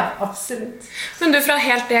 ja, absolutt. Men du, fra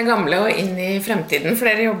helt det gamle og inn I fremtiden, for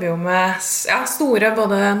dere jobber jo med store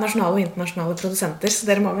både nasjonale og internasjonale produsenter, så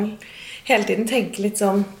dere må vel hele tiden tenke litt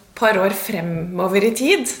sånn par år fremover I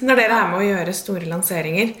tid, når dere med å gjøre store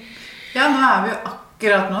lanseringer. Ja,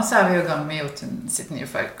 akkurat nå så vi jo I gang med Jotun sitt nye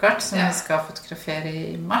fargekart, som vi skal fotografere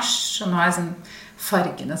I mars, og nå sånn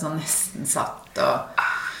fargene sånn nesten satt, og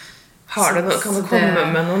kan du komme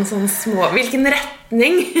med noen sånne små... Hvilken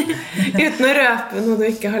retning? Uten å røpe noe du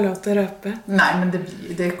ikke har lov til å røpe. Nei, men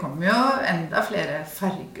det kommer jo enda flere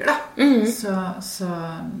farger, da. Så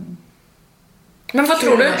men hva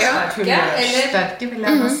tror du? Sterke, vil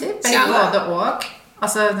jeg bare si. Både og.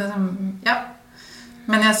 Altså,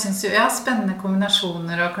 Men jeg synes jo, spennende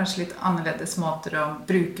kombinasjoner og kanskje litt annerledes måter å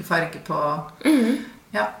bruke farge på.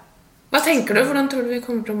 Hva tenker du? Hvordan tror du vi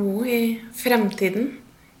kommer til å bo I fremtiden?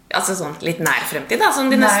 Altså sånn litt nær fremtid da,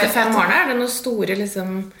 sånn de neste 5 årene det noen store liksom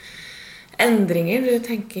endringer du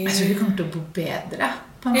tenker? Jeg tror vi kommer til å bo bedre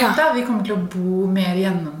på en måte. Vi kommer til å bo mer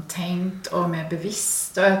gjennomtenkt og mer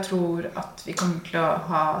bevisst, og jeg tror at vi kommer til å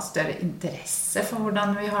ha større interesse for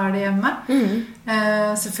hvordan vi har det hjemme.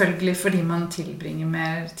 Selvfølgelig fordi man tilbringer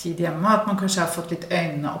mer tid hjemme, og at man kanskje har fått litt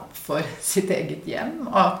øynene opp for sitt eget hjem,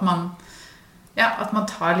 og at man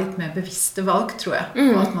tar litt mer bevisste valg, tror jeg,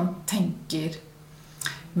 og at man tenker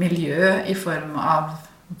miljø I form av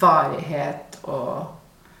varighet og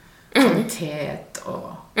kvalitet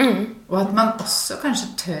og at man også kanskje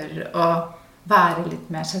tør å være litt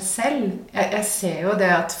mer seg selv. Jeg ser jo det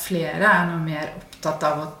at flere noe mer opptatt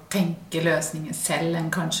av å tenke løsninger selv enn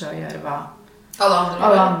kanskje å gjøre hva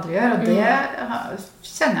alle andre gjør, og det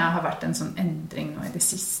kjenner jeg har vært en sånn endring nå I det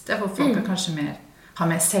siste, hvor folk kanskje har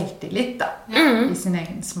mer selvtillit da, I sin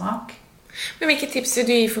egen smak. Men hvilke tips vil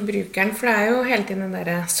du gi forbrukeren? For det jo hele tiden den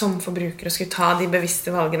der som forbruker å skulle ta de bevisste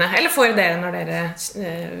valgene. Eller for dere når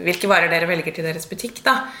hvilke varer dere velger til deres butikk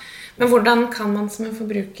da. Men hvordan kan man som en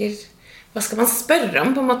forbruker, hva skal man spørre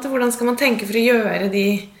om på en måte? Hvordan skal man tenke for å gjøre de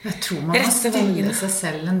rette valgene? Jeg tror man må stille seg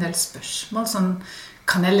selv en del spørsmål. Sånn,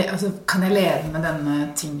 kan jeg leve med denne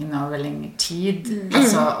tingen over lengre tid?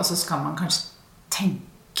 Altså, og så skal man kanskje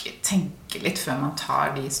tenke litt før man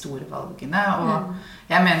tar de store valgene, og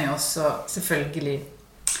jeg mener jo også selvfølgelig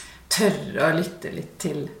tørre å lytte litt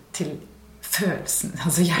til følelsen,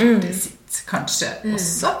 altså hjertet sitt kanskje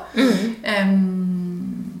også.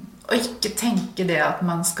 Og ikke tenke det at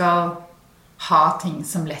man skal ha ting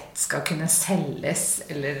som lett skal kunne selges,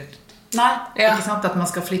 eller ikke sant? At man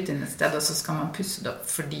skal flytte inn et sted, og så skal man pusse det opp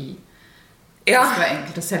fordi det skal være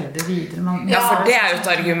enkelt å selge det videre. For det jo et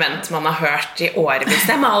argument man har hørt I årevis.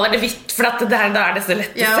 Jeg maler det hvitt, for da det så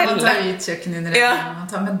lett å selge. Man tar ut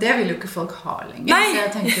kjøkkeninnredning, men det vil jo ikke folk ha lenger. Så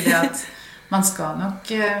jeg tenker det at man skal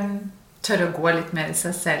nok tørre å gå litt mer I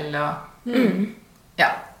seg selv.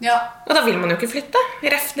 Og da vil man jo ikke flytte.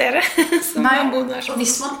 Ref dere som har bodd der. Og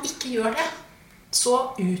hvis man ikke gjør det,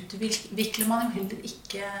 så utvikler man jo heller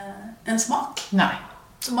ikke en smak. Nei.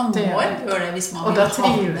 Så man må gjøre det hvis man og da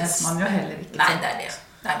trives man jo heller ikke. Nei, det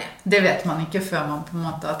det. Det vet man ikke før man på en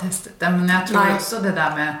måte har testet det. Men jeg tror også det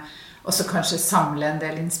der med også kanskje samle en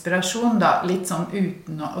del inspirasjon da, litt sånn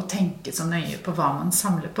uten å tenke så nøye på hva man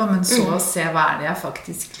samler på, men så se hva det jeg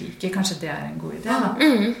faktisk liker. Kanskje det en god idé da.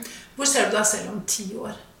 Hvor ser du deg selv om 10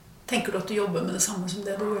 år? Tenker du at du jobber med det samme som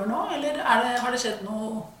det du gjør nå? Eller har det skjedd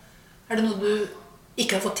noe? Det noe du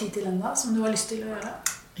ikke har fått tid til enda, som du har lyst til å gjøre?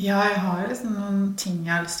 Ja, jeg har liksom noen ting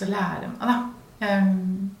jeg har lyst til å lære meg da.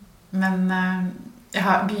 Men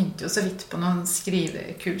jeg begynte jo så vidt på noen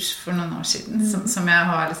skrivekurs for noen år siden, som jeg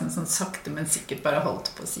har liksom sånn sakte, men sikkert bare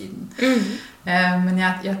holdt på siden. Men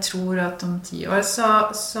jeg tror at om 10 år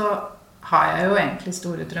så har jeg jo egentlig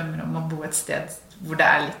store drømmer om å bo et sted hvor det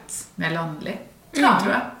litt mer landlig,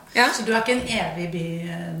 tror jeg. Ja. Så du ikke en evig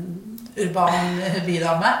urban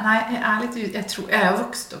bydame? Nei, jeg er jo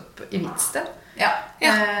vokst opp I Hvitsted.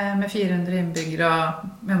 Med 400 innbyggere og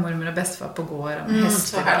med mormor og bestefar på gård og med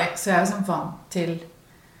hester. Så jeg jo sånn vant til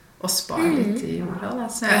å spare litt I jorda. Da.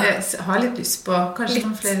 Så jeg har litt lyst på kanskje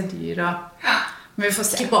noen flere dyr. Men vi får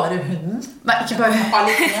se. Ikke bare hunden? Nei, ikke bare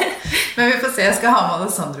hunden. Men vi får se. Jeg skal ha med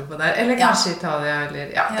Alessandro på der. Eller kanskje Italia. Eller,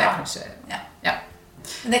 det kanskje...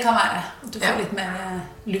 Men det kan være at du får litt mer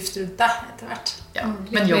luft rundt deg etter hvert.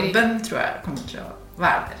 Men jobben tror jeg kommer til å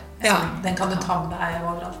være der. Den kan du ta med deg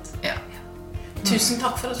overalt. Tusen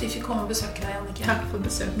takk for at vi fikk komme og besøke deg, Jannicke. Takk for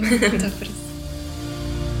besøket. Takk for det.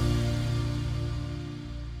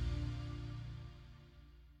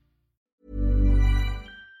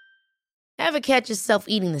 Ever catch yourself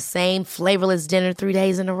eating the same flavorless dinner 3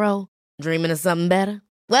 days in a row? Dreaming of something better?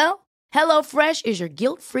 Well, HelloFresh is your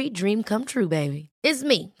guilt-free dream come true, baby. It's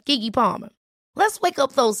me, Keke Palmer. Let's wake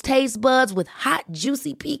up those taste buds with hot,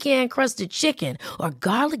 juicy pecan-crusted chicken or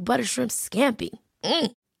garlic butter shrimp scampi.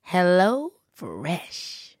 Hello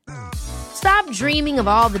Fresh. Stop dreaming of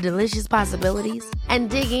all the delicious possibilities and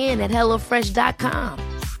dig in at HelloFresh.com.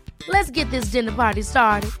 Let's get this dinner party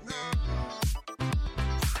started.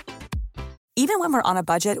 Even when we're on a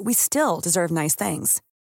budget, we still deserve nice things.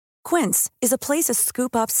 Quince is a place to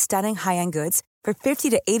scoop up stunning high-end goods for 50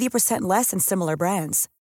 to 80% less than similar brands.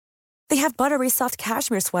 They have buttery soft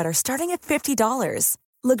cashmere sweaters starting at $50,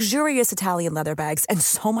 luxurious Italian leather bags, and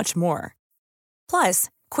so much more. Plus,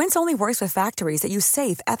 Quince only works with factories that use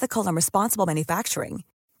safe, ethical, and responsible manufacturing.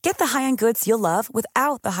 Get the high-end goods you'll love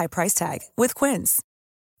without the high price tag with Quince.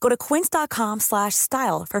 Go to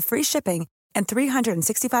quince.com/style for free shipping and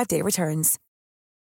 365-day returns.